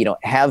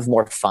 have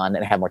more fun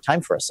and have more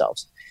time for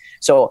ourselves.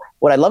 So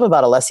what I love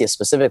about Alessia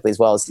specifically as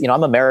well is,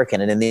 I'm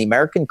American, and in the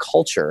American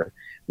culture,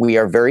 we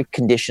are very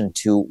conditioned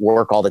to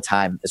work all the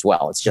time as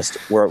well. It's just,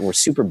 we're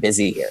super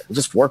busy here. We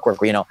just work.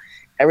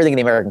 Everything in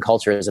the American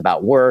culture is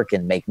about work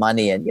and make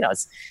money. And,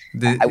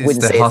 I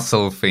wouldn't say the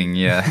hustle thing.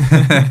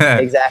 Yeah.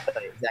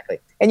 Exactly.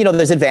 And,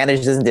 there's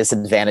advantages and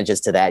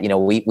disadvantages to that.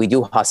 We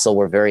do hustle.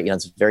 We're very,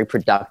 it's very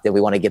productive. We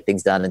want to get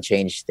things done and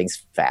change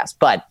things fast.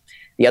 But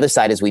the other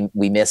side is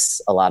we miss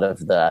a lot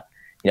of the,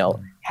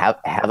 have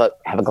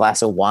a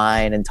glass of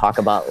wine and talk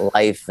about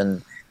life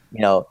and,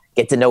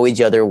 get to know each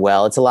other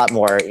well. It's a lot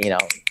more,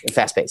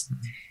 fast paced.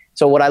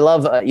 So what I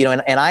love,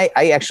 and I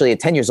actually at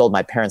 10 years old,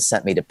 my parents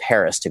sent me to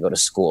Paris to go to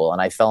school,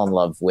 and I fell in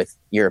love with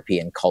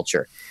European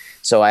culture.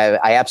 So I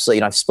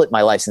absolutely, I've split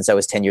my life since I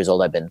was 10 years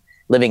old. I've been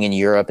living in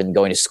Europe and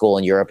going to school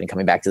in Europe and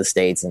coming back to the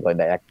States and going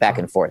back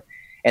and forth.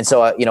 And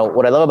so,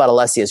 what I love about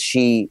Alessia is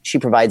she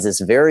provides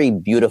this very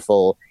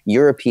beautiful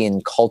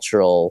European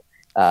cultural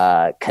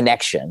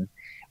connection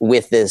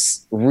with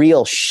this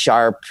real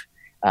sharp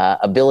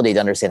ability to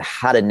understand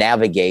how to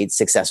navigate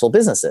successful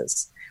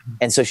businesses.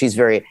 And so she's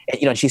very,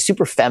 she's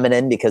super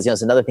feminine because,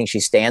 it's another thing she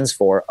stands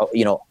for,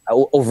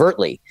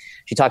 overtly.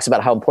 She talks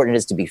about how important it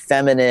is to be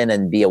feminine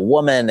and be a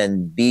woman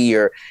and be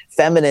your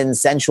feminine,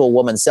 sensual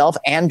woman self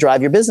and drive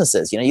your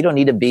businesses. You don't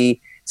need to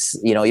be,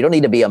 you don't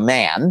need to be a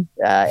man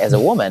as a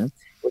woman,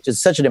 which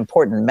is such an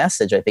important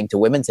message, I think, to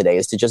women today,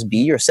 is to just be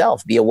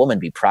yourself, be a woman,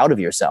 be proud of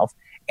yourself,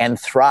 and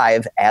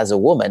thrive as a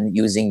woman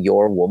using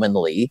your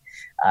womanly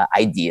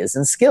ideas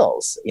and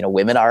skills.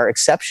 Women are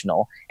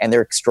exceptional and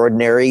they're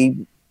extraordinary,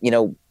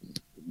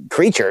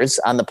 creatures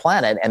on the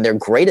planet, and they're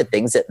great at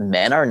things that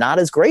men are not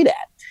as great at.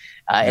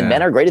 And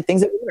men are great at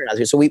things that women are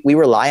not. So we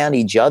rely on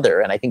each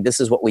other. And I think this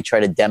is what we try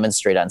to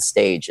demonstrate on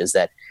stage, is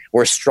that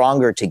we're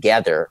stronger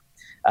together.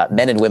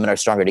 Men and women are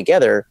stronger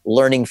together,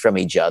 learning from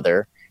each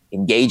other,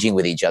 engaging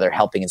with each other,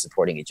 helping and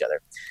supporting each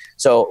other.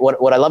 So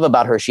what I love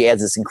about her, she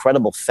adds this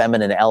incredible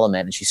feminine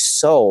element, and she's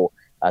so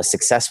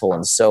successful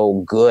and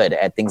so good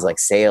at things like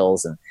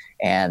sales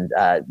and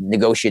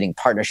negotiating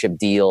partnership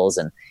deals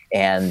and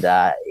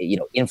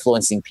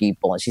influencing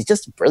people, and she's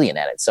just brilliant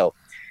at it. So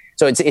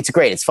it's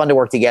great. It's fun to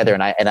work together,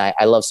 and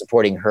I love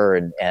supporting her.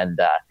 And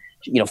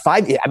you want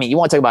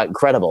to talk about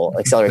incredible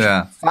acceleration.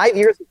 Yeah. 5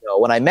 years ago,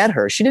 when I met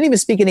her, she didn't even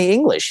speak any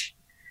English.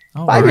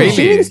 Oh, really?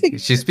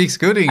 She speaks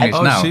good English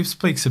now. She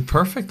speaks it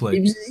perfectly.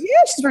 Yeah,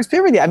 she speaks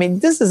perfectly.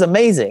 This is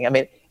amazing.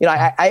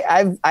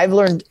 I've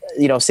learned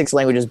 6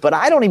 languages, but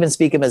I don't even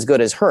speak them as good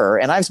as her.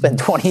 And I've spent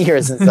 20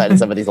 years inside of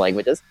some of these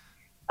languages.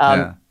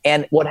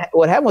 And what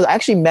happened was I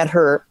actually met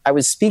her. I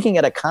was speaking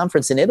at a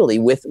conference in Italy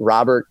with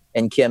Robert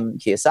and Kim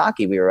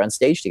Kiyosaki. We were on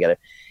stage together,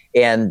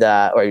 and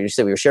or you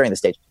said we were sharing the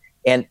stage.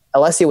 And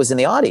Alessia was in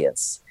the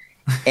audience,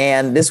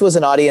 and this was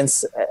an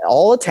audience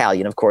all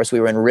Italian. Of course, we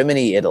were in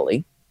Rimini,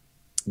 Italy.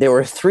 There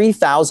were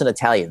 3,000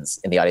 Italians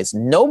in the audience.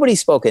 Nobody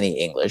spoke any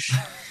English.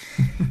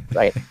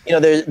 Right.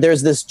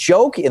 There's this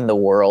joke in the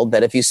world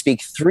that if you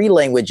speak 3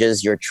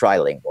 languages, you're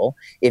trilingual.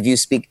 If you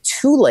speak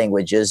 2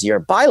 languages, you're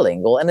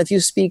bilingual. And if you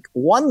speak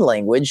 1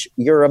 language,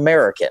 you're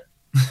American.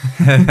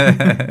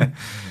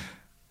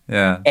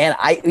 Yeah. And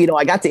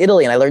I got to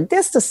Italy and I learned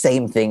that's the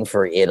same thing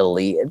for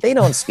Italy. They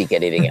don't speak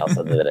anything else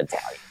other than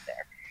Italian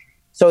there.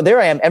 So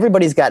there I am.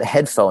 Everybody's got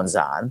headphones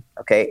on.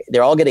 Okay.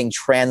 They're all getting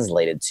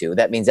translated to.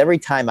 That means every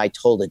time I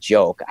told a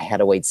joke, I had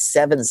to wait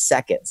 7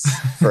 seconds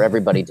for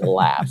everybody to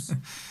laugh.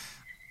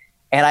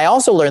 And I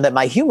also learned that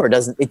my humor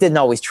didn't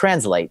always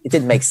translate. It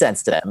didn't make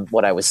sense to them,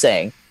 what I was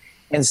saying.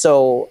 And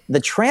so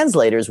the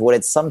translators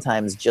would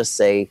sometimes just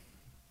say,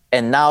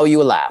 and now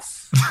you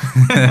laugh.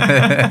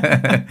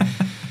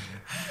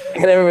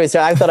 And everybody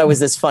said, I thought I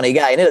was this funny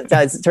guy. And it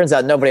turns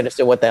out nobody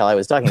understood what the hell I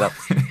was talking about.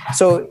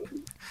 So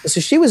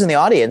she was in the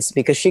audience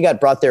because she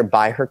got brought there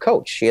by her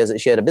coach. She had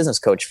a business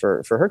coach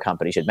for her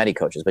company. She had many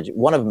coaches, but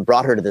one of them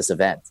brought her to this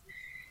event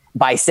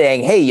by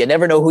saying, hey, you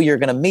never know who you're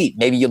going to meet.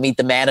 Maybe you'll meet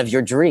the man of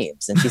your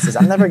dreams. And she says,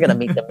 I'm never going to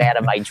meet the man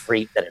of my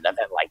dreams at an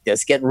event like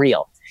this. Get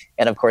real.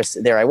 And of course,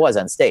 there I was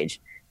on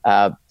stage.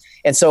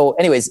 And so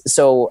anyways,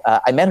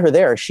 I met her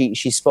there. She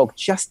spoke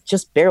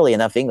just barely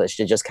enough English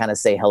to just kind of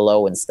say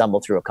hello and stumble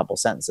through a couple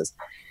sentences.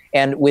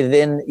 And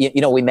within,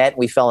 we met,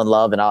 we fell in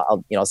love, and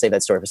I'll save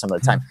that story for some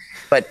other time.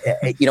 But,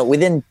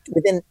 within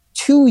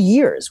 2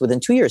 years,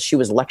 she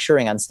was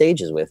lecturing on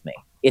stages with me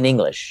in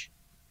English.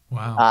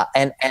 Wow.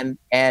 And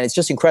it's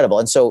just incredible.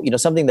 And so,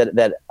 something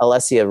that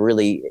Alessia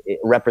really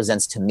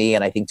represents to me,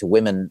 and I think to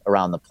women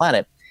around the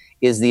planet,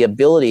 is the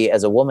ability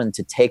as a woman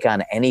to take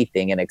on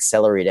anything and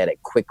accelerate at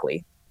it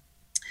quickly.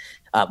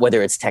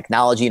 Whether it's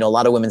technology, a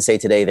lot of women say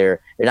today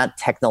they're not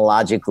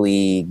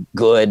technologically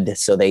good,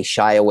 so they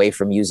shy away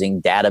from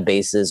using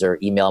databases or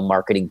email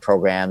marketing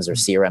programs or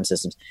CRM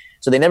systems.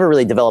 So they never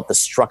really develop the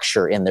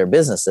structure in their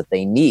business that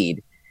they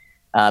need.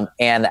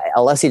 And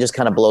Alessia just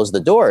kind of blows the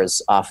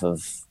doors off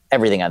of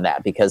everything on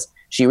that, because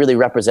she really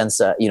represents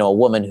a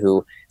woman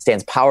who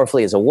stands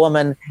powerfully as a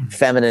woman,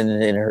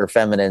 feminine in her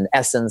feminine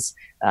essence,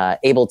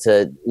 able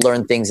to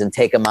learn things and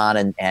take them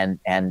on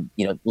and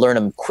learn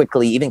them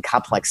quickly, even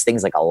complex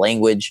things like a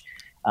language.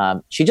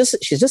 She's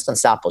just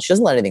unstoppable. She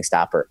doesn't let anything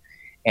stop her.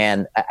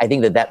 And I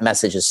think that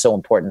message is so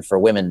important for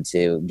women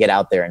to get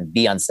out there and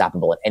be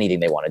unstoppable at anything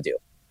they want to do.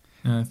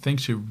 I think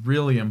she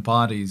really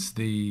embodies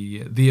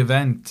the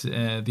event,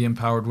 the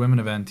Empowered Women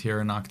event here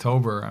in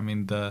October. I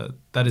mean,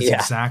 that is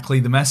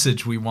exactly the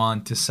message we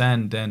want to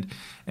send and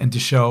to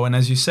show. And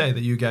as you say,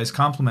 that you guys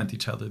complement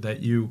each other, that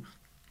you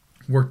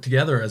work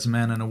together as a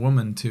man and a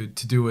woman to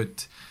do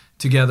it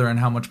together, and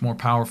how much more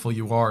powerful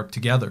you are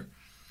together.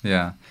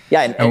 Yeah.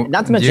 Yeah, and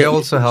not to mention, you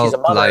also help,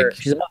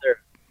 she's a mother.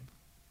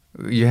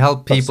 You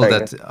help people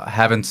that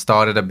haven't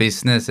started a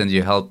business, and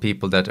you help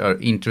people that are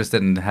interested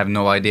and have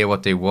no idea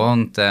what they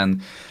want. And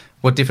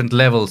what different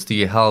levels do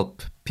you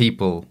help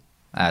people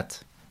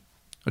at?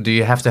 Or do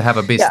you have to have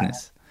a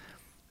business?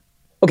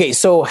 Yeah. Okay,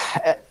 so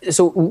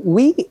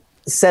we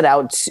set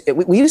out,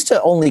 we used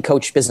to only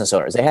coach business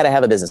owners. They had to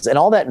have a business. And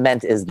all that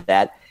meant is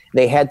that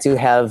they had to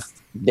have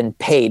been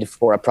paid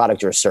for a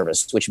product or a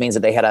service, which means that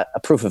they had a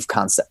proof of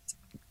concept.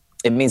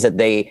 It means that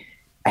they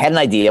had an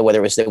idea, whether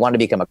it was they wanted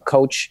to become a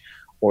coach,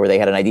 or they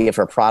had an idea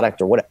for a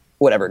product, or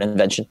whatever, an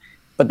invention,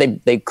 but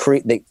they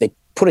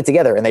put it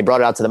together and they brought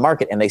it out to the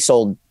market, and they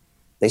sold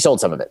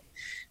some of it.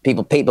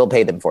 People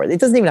pay them for it. It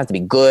doesn't even have to be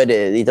good.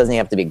 It doesn't even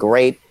have to be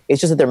great. It's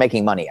just that they're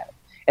making money at it.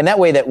 And that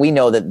way that we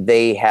know that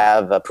they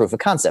have a proof of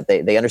concept.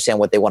 They understand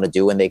what they want to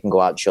do, and they can go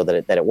out and show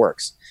that it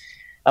works.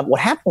 What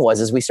happened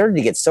was we started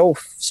to get so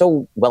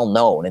well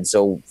known and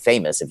so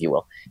famous, if you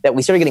will, that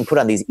we started getting put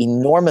on these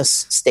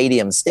enormous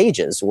stadium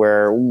stages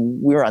where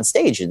we were on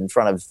stage in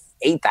front of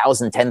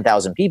 8,000,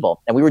 10,000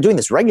 people, and we were doing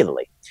this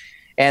regularly.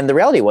 And the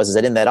reality was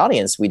that in that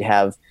audience, we'd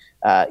have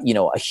a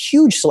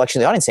huge selection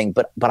of the audience saying,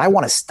 "But I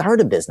want to start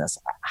a business.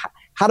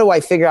 How do I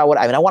figure out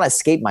I want to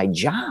escape my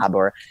job,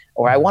 or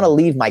I want to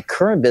leave my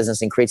current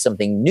business and create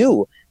something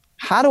new.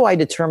 How do I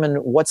determine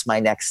what's my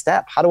next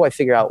step? How do I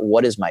figure out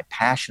what is my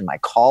passion, my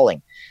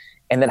calling?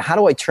 And then how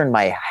do I turn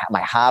my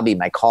hobby,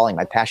 my calling,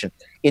 my passion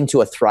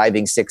into a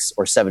thriving 6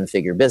 or 7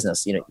 figure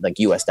business, like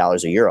US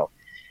dollars or euro?"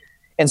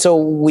 And so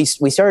we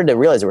started to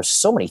realize there were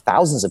so many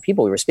thousands of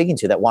people we were speaking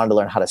to that wanted to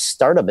learn how to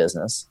start a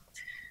business,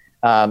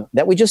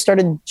 that we just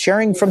started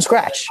sharing from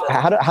scratch.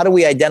 How do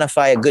we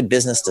identify a good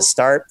business to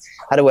start?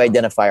 How do we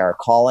identify our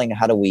calling?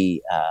 How do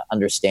we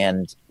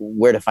understand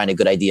where to find a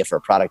good idea for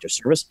a product or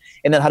service?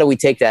 And then how do we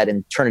take that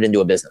and turn it into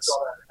a business?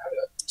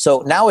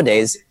 So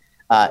nowadays,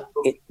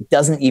 it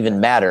doesn't even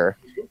matter.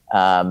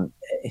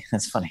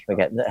 That's funny.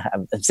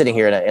 I'm sitting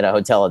here in a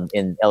hotel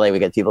in LA. We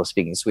got people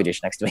speaking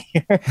Swedish next to me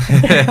here.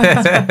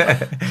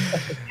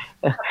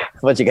 A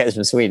bunch of guys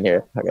from Sweden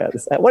here.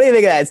 What do you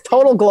think of that? It's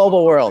total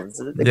global world. It's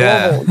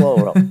the global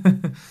world.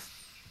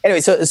 Anyway,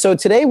 so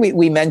today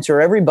we mentor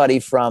everybody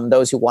from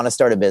those who want to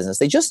start a business.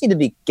 They just need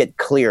to get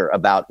clear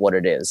about what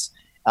it is.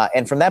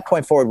 And from that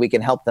point forward, we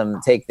can help them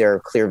take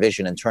their clear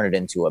vision and turn it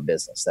into a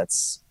business.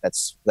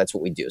 That's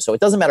what we do. So it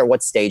doesn't matter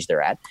what stage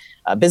they're at.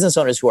 Business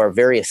owners who are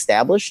very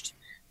established,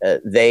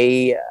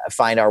 they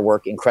find our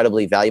work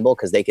incredibly valuable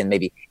because they can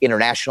maybe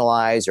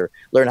internationalize or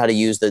learn how to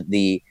use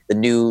the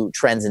new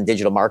trends in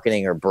digital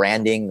marketing or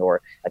branding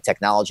or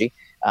technology.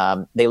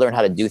 They learn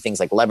how to do things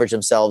like leverage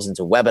themselves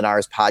into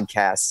webinars,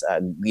 podcasts,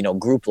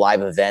 group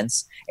live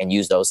events, and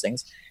use those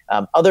things.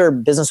 Other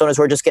business owners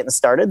who are just getting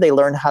started, they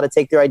learn how to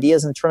take their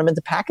ideas and turn them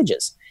into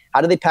packages. How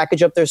do they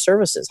package up their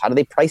services? How do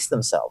they price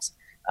themselves?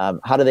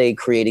 How do they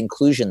create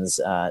inclusions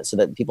so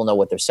that people know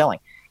what they're selling?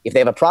 If they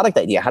have a product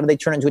idea, how do they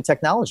turn it into a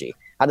technology?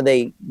 How do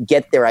they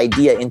get their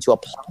idea into a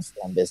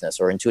platform business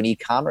or into an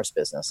e-commerce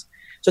business?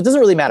 So it doesn't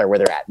really matter where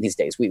they're at these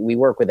days. We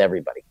work with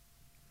everybody.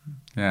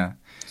 Yeah.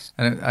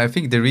 And I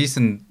think the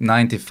reason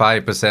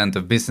 95%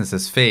 of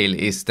businesses fail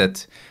is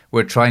that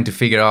we're trying to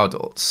figure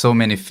out so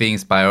many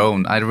things by our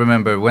own. I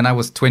remember when I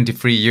was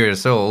 23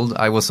 years old,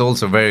 I was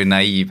also very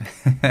naive.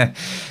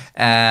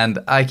 And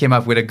I came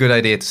up with a good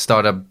idea to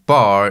start a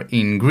bar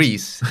in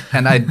Greece.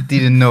 And I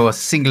didn't know a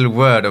single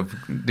word of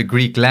the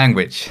Greek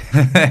language.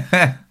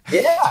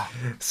 Yeah.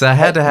 So I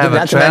had to have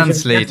a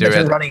translator. Not to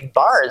mention running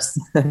bars.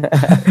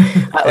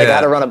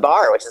 How to run a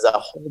bar, which is a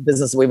whole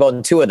business. We've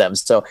owned 2 of them.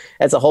 So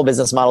that's a whole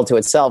business model to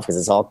itself because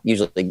it's all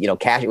usually,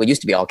 cash. It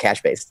used to be all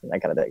cash based and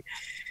that kind of thing.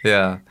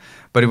 Yeah.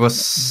 But it was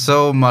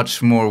so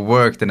much more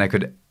work than I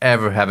could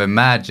ever have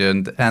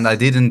imagined. And I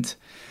didn't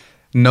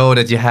know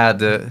that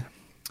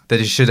that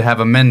you should have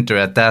a mentor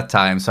at that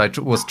time. So I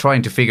was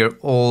trying to figure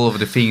all of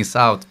the things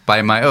out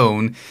by my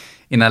own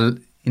in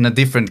a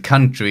different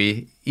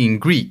country in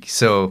Greek.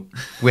 So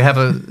we have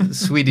a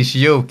Swedish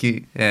joke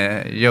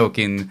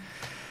in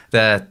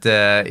that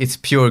it's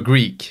pure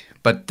Greek,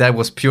 but that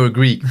was pure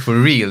Greek for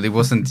real. It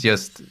wasn't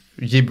just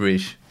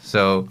gibberish.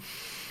 So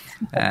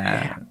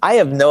I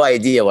have no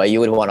idea why you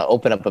would want to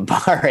open up a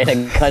bar in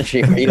a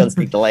country where you don't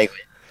speak the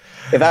language.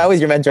 If I was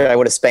your mentor, I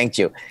would have spanked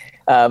you.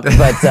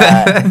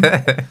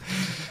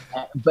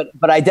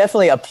 But I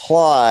definitely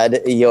applaud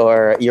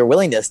your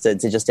willingness to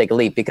just take a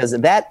leap, because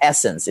that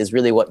essence is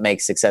really what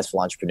makes successful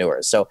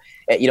entrepreneurs. So,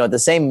 at the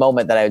same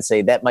moment that I would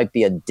say that might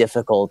be a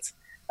difficult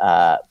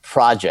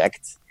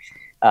project,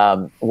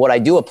 what I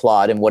do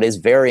applaud and what is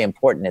very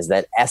important is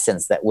that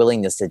essence, that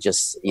willingness to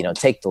just,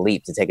 take the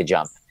leap, to take a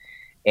jump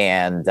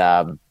and,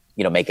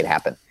 make it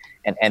happen.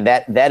 And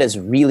that is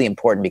really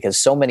important because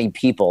so many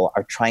people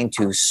are trying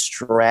to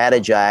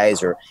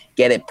strategize or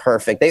get it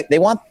perfect. They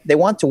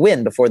want to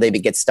win before they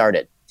get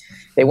started.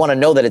 They want to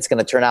know that it's going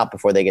to turn out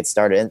before they get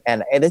started.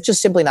 And it's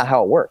just simply not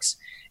how it works.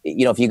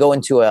 If you go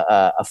into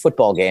a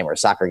football game or a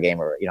soccer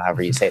game or,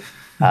 however you say it,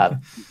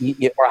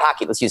 or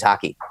hockey, let's use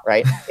hockey,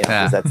 right?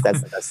 That's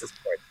the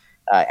sport.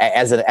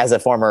 As a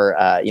former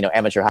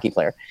amateur hockey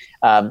player,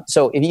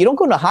 so if you don't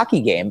go to a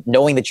hockey game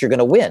knowing that you're going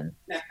to win,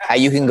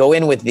 you can go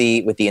in with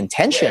the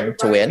intention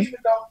to win,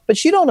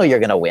 but you don't know you're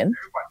going to win.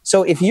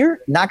 So if you're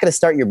not going to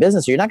start your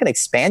business, or you're not going to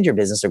expand your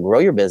business or grow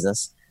your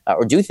business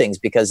or do things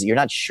because you're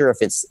not sure if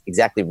it's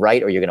exactly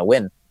right or you're going to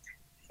win,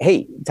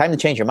 hey, time to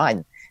change your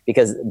mind,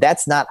 because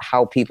that's not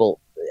how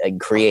people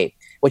create.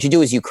 What you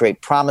do is you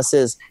create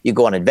promises, you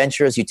go on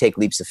adventures, you take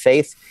leaps of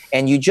faith,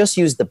 and you just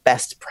use the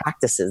best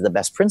practices, the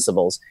best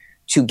principles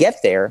to get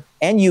there,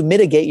 and you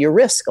mitigate your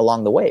risk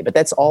along the way. But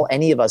that's all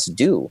any of us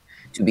do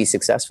to be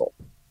successful.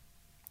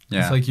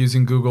 Yeah. It's like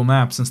using Google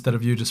Maps instead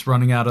of you just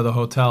running out of the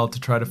hotel to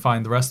try to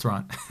find the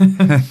restaurant.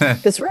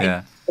 That's right.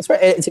 Yeah. That's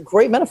right. It's a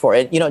great metaphor.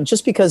 And,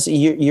 just because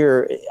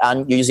you're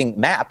using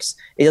maps,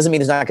 it doesn't mean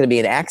there's not going to be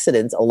an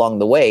accident along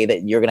the way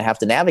that you're going to have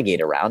to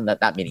navigate around.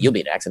 Not meaning you'll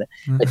be in an accident,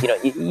 but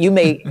you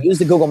may use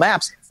the Google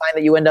Maps and find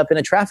that you end up in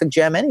a traffic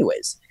jam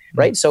anyways.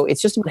 Right. So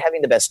it's just about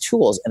having the best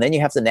tools, and then you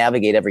have to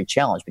navigate every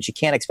challenge, but you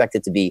can't expect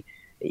it to be,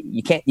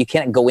 you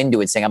can't go into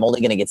it saying, I'm only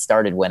going to get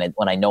started when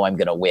I know I'm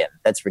going to win.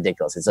 That's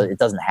ridiculous. It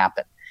doesn't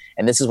happen.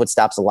 And this is what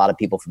stops a lot of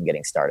people from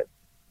getting started.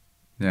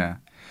 Yeah.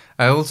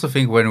 I also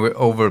think when we're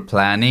over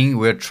planning,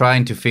 we're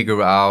trying to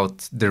figure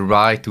out the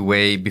right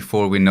way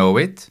before we know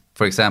it.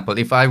 For example,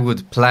 if I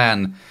would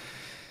plan,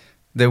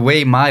 the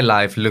way my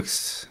life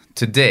looks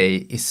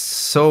today is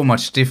so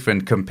much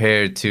different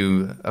compared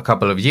to a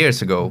couple of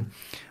years ago.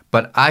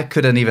 But I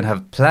couldn't even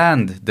have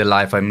planned the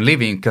life I'm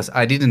living because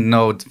I didn't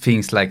know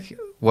things like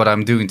what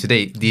I'm doing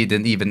today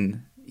didn't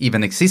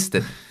even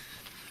existed.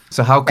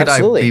 So how could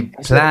I be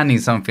planning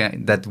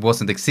something that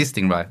wasn't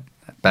existing right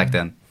back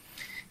then?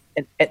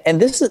 And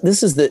this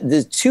is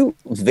the 2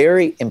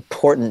 very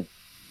important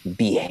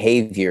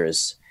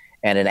behaviors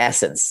and an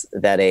essence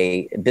that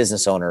a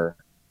business owner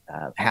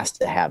has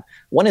to have.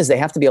 One is they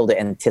have to be able to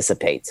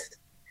anticipate.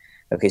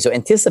 Okay, so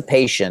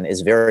anticipation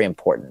is very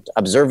important.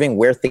 Observing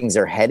where things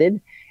are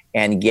headed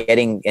and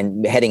heading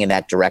in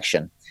that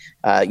direction.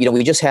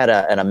 We just had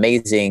an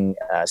amazing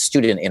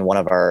student in one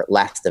of our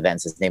last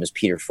events. His name is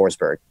Peter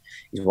Forsberg.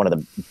 He's one of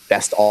the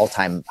best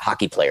all-time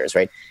hockey players,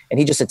 right? And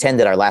he just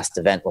attended our last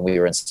event when we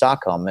were in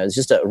Stockholm. It was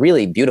just a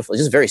really beautiful,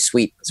 just a very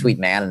sweet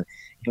man. And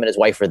him and his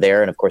wife were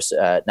there. And of course,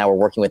 now we're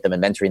working with them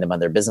and mentoring them on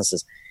their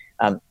businesses.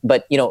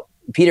 But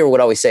Peter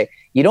would always say,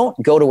 you don't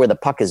go to where the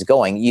puck is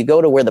going, you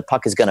go to where the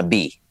puck is going to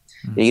be.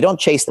 You don't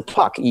chase the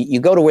puck. You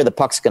go to where the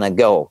puck's going to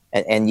go,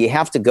 and you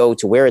have to go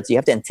to where you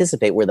have to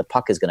anticipate where the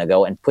puck is going to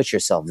go and put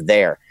yourself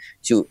there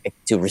to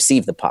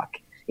receive the puck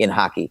in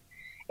hockey.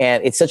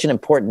 And it's such an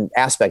important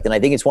aspect. And I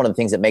think it's one of the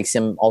things that makes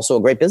him also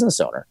a great business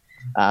owner,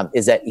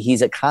 is that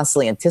he's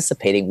constantly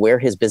anticipating where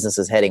his business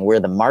is heading, where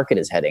the market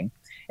is heading.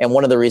 And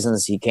one of the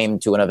reasons he came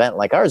to an event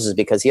like ours is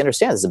because he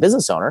understands as a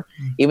business owner,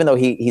 even though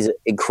he's an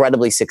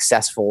incredibly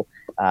successful,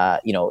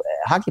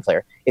 hockey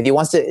player, if he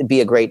wants to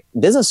be a great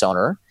business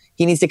owner,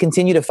 he needs to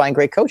continue to find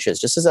great coaches.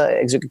 Just as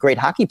a great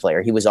hockey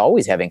player, he was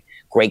always having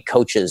great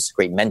coaches,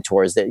 great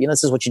mentors. That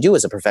this is what you do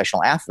as a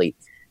professional athlete.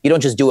 You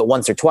don't just do it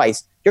once or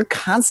twice. You're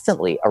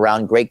constantly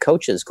around great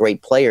coaches,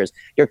 great players.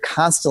 You're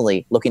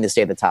constantly looking to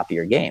stay at the top of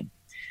your game.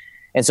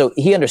 And so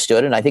he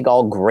understood, and I think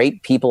all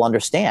great people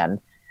understand,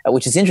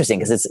 which is interesting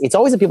because it's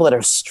always the people that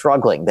are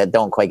struggling that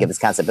don't quite get this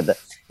concept. But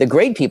the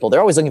great people,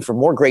 they're always looking for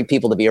more great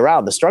people to be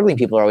around. The struggling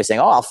people are always saying,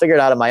 I'll figure it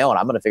out on my own.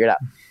 I'm going to figure it out.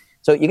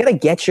 So you got to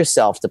get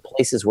yourself to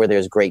places where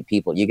there's great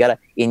people. You got to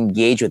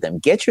engage with them.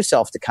 Get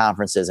yourself to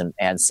conferences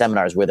and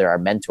seminars where there are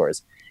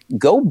mentors.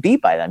 Go be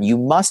by them. You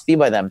must be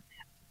by them.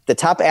 The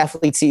top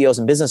athlete CEOs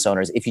and business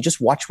owners, if you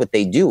just watch what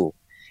they do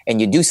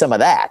and you do some of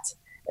that,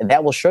 and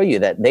that will show you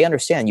that they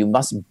understand you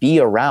must be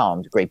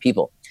around great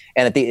people.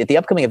 And at the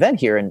upcoming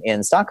event here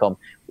in Stockholm,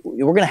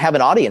 we're going to have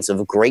an audience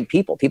of great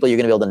people you're going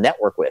to be able to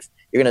network with.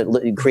 You're going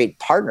to create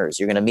partners.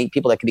 You're going to meet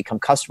people that can become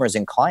customers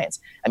and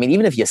clients. I mean,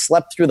 even if you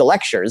slept through the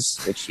lectures,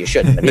 which you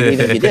shouldn't, but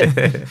even if you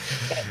did,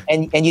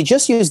 and you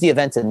just use the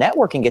event to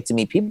network and get to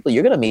meet people,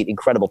 you're going to meet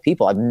incredible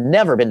people. I've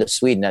never been to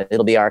Sweden.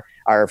 It'll be our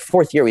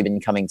 4th year we've been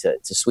coming to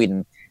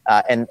Sweden.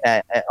 And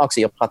också,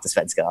 jag pratar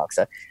svenska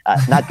också.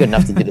 Not good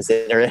enough to do this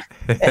interview.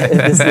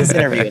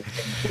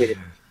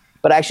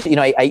 But actually,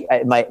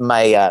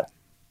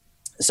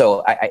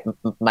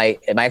 my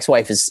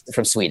ex-wife is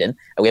from Sweden.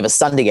 We have a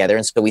son together,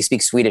 and so we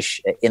speak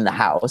Swedish in the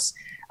house.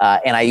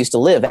 And I used to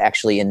live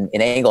actually in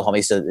Ängelholm. I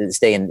used to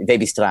stay in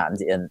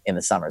Vebystrand in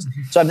the summers.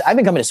 So I've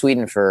been coming to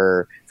Sweden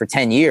for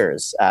 10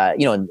 years,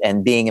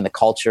 and being in the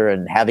culture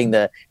and having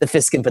the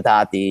fisk and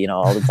patati,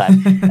 all the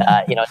time,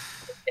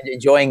 and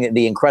enjoying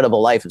the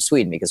incredible life of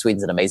Sweden, because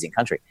Sweden's an amazing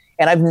country.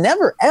 And I've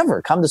never,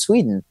 ever come to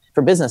Sweden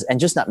for business and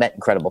just not met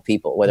incredible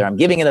people, whether I'm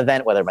giving an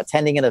event, whether I'm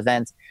attending an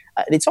event.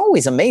 It's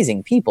always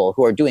amazing people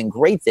who are doing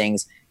great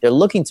things. They're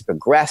looking to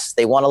progress.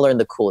 They want to learn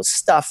the coolest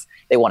stuff.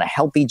 They want to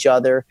help each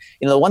other.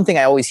 The one thing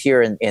I always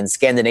hear in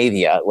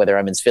Scandinavia, whether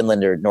I'm in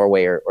Finland or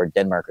Norway or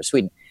Denmark or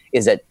Sweden,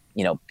 is that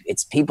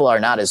it's people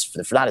are not as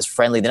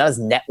friendly. They're not as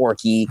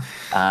networky.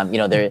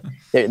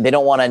 They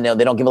don't want to know.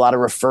 They don't give a lot of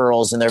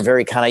referrals, and they're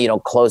very kind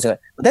of closing.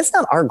 But that's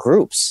not our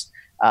groups.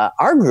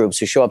 Our groups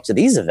who show up to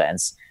these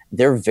events,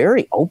 they're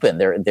very open.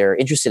 They're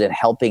interested in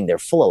helping. They're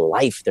full of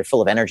life. They're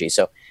full of energy.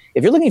 So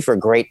if you're looking for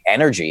great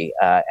energy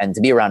and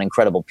to be around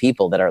incredible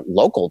people that are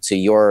local to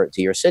your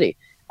city,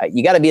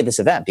 you got to be at this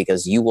event,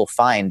 because you will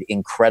find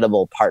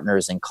incredible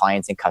partners and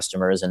clients and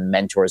customers and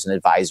mentors and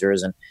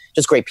advisors and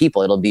just great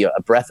people. It'll be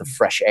a breath of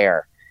fresh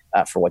air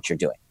for what you're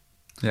doing.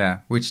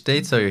 Yeah. Which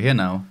dates are you here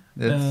now?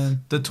 The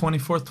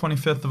 24th,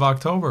 25th of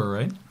October,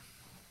 right?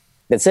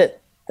 That's it.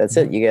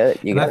 You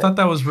got it. I thought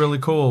that was really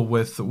cool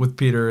with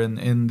Peter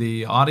in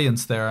the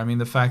audience there. I mean,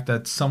 the fact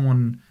that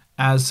someone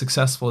as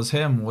successful as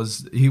him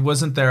he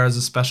wasn't there as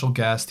a special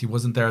guest. He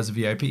wasn't there as a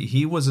VIP.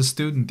 He was a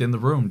student in the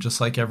room, just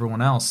like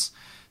everyone else.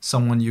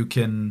 Someone you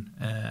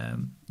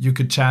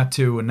could chat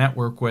to and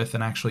network with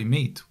and actually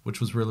meet,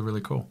 which was really,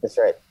 really cool. That's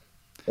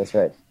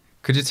right.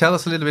 Could you tell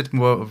us a little bit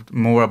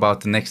more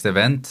about the next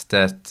event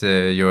that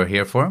you're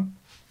here for?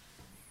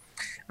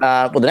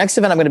 Well, the next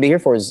event I'm going to be here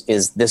for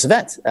is this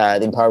event,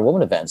 the Empowered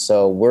Woman event.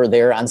 So we're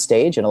there on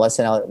stage, and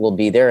Alessia will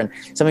be there. And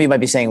some of you might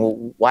be saying,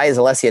 well, why is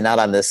Alessia not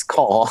on this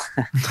call?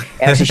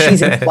 Actually,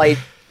 she's in flight.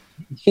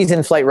 She's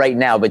in flight right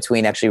now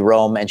between actually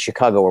Rome and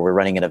Chicago, where we're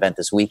running an event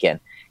this weekend.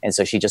 And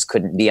so she just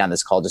couldn't be on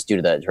this call just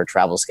due to her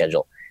travel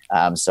schedule.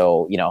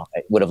 So,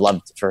 I would have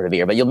loved for her to be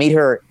here. But you'll meet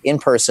her in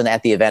person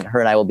at the event.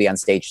 Her and I will be on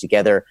stage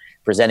together,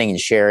 presenting and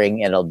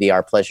sharing. And it'll be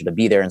our pleasure to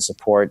be there and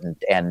support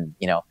and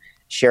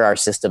share our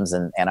systems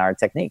and our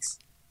techniques.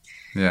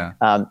 Yeah.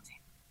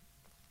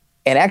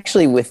 And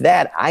actually with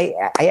that, I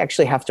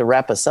actually have to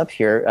wrap us up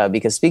here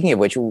because speaking of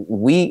which,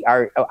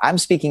 I'm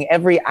speaking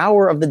every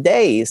hour of the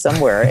day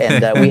somewhere.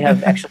 And we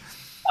have actually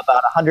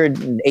about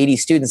 180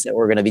 students that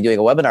we're going to be doing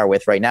a webinar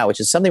with right now, which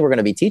is something we're going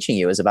to be teaching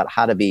you, is about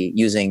how to be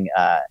using,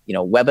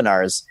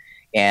 webinars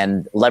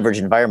and leverage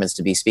environments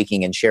to be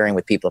speaking and sharing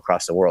with people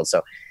across the world.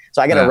 So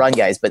I got to run,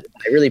 guys, but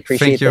I really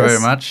appreciate this. Thank you very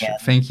much.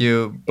 Thank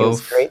you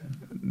both,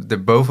 the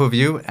both of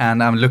you.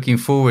 And I'm looking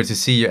forward to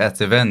see you at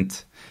the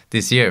event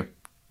this year.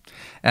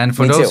 And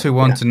for those who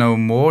want to know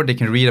more, they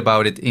can read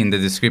about it in the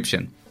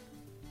description.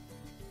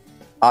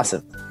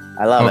 Awesome.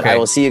 I love it. I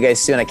will see you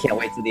guys soon. I can't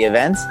wait for the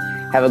event.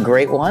 Have a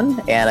great one.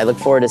 And I look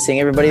forward to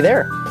seeing everybody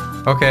there.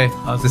 Okay.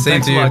 Awesome. The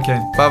same Thanks to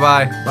you.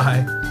 Bye-bye.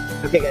 Bye.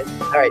 Okay, guys.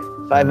 All right.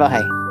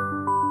 Bye-bye.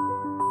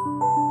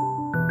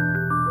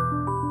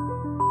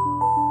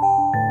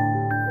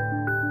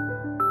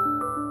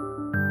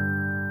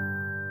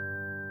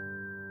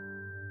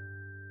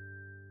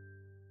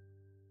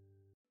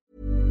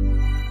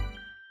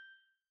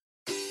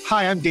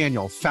 Hi, I'm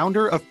Daniel,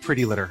 founder of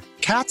Pretty Litter.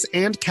 Cats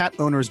and cat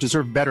owners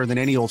deserve better than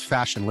any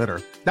old-fashioned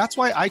litter. That's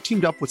why I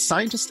teamed up with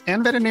scientists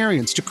and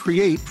veterinarians to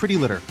create Pretty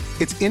Litter.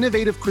 Its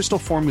innovative crystal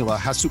formula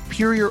has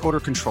superior odor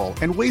control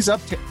and weighs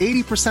up to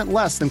 80%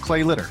 less than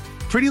clay litter.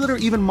 Pretty Litter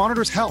even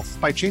monitors health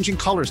by changing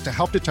colors to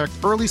help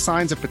detect early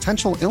signs of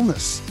potential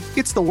illness.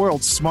 It's the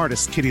world's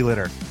smartest kitty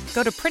litter.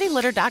 Go to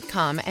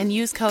prettylitter.com and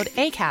use code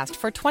ACAST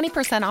for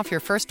 20% off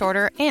your first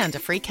order and a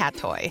free cat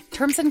toy.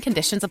 Terms and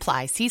conditions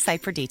apply. See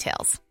site for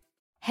details.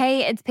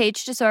 Hey, it's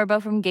Paige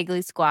DeSorbo from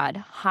Giggly Squad.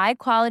 High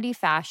quality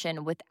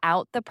fashion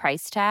without the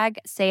price tag.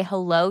 Say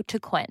hello to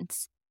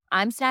Quince.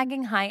 I'm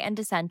snagging high-end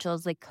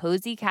essentials like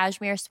cozy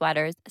cashmere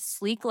sweaters,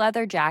 sleek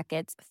leather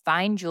jackets,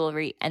 fine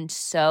jewelry, and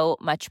so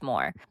much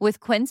more. With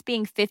Quince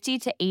being 50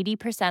 to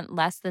 80%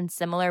 less than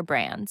similar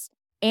brands.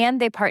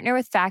 And they partner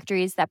with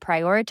factories that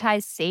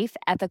prioritize safe,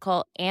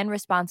 ethical, and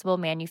responsible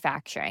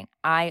manufacturing.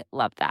 I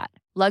love that.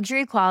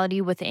 Luxury quality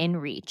within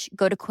reach.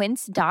 Go to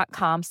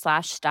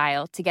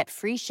quince.com/style to get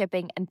free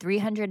shipping and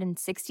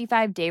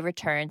 365-day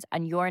returns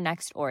on your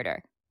next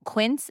order.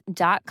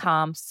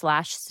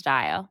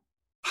 Quince.com/style.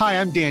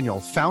 Hi, I'm Daniel,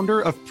 founder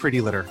of Pretty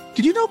Litter.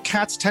 Did you know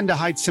cats tend to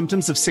hide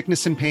symptoms of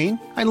sickness and pain?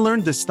 I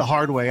learned this the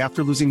hard way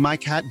after losing my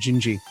cat,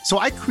 Gingy. So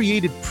I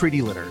created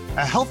Pretty Litter,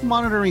 a health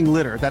monitoring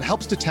litter that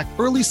helps detect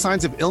early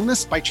signs of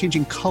illness by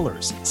changing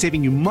colors,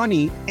 saving you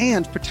money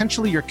and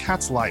potentially your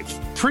cat's life.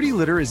 Pretty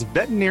Litter is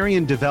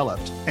veterinarian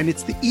developed, and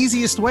it's the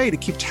easiest way to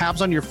keep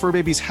tabs on your fur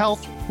baby's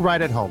health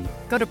right at home.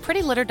 Go to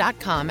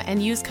prettylitter.com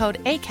and use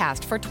code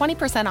ACAST for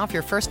 20% off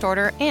your first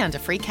order and a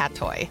free cat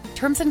toy.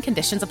 Terms and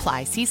conditions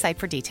apply. See site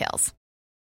for details.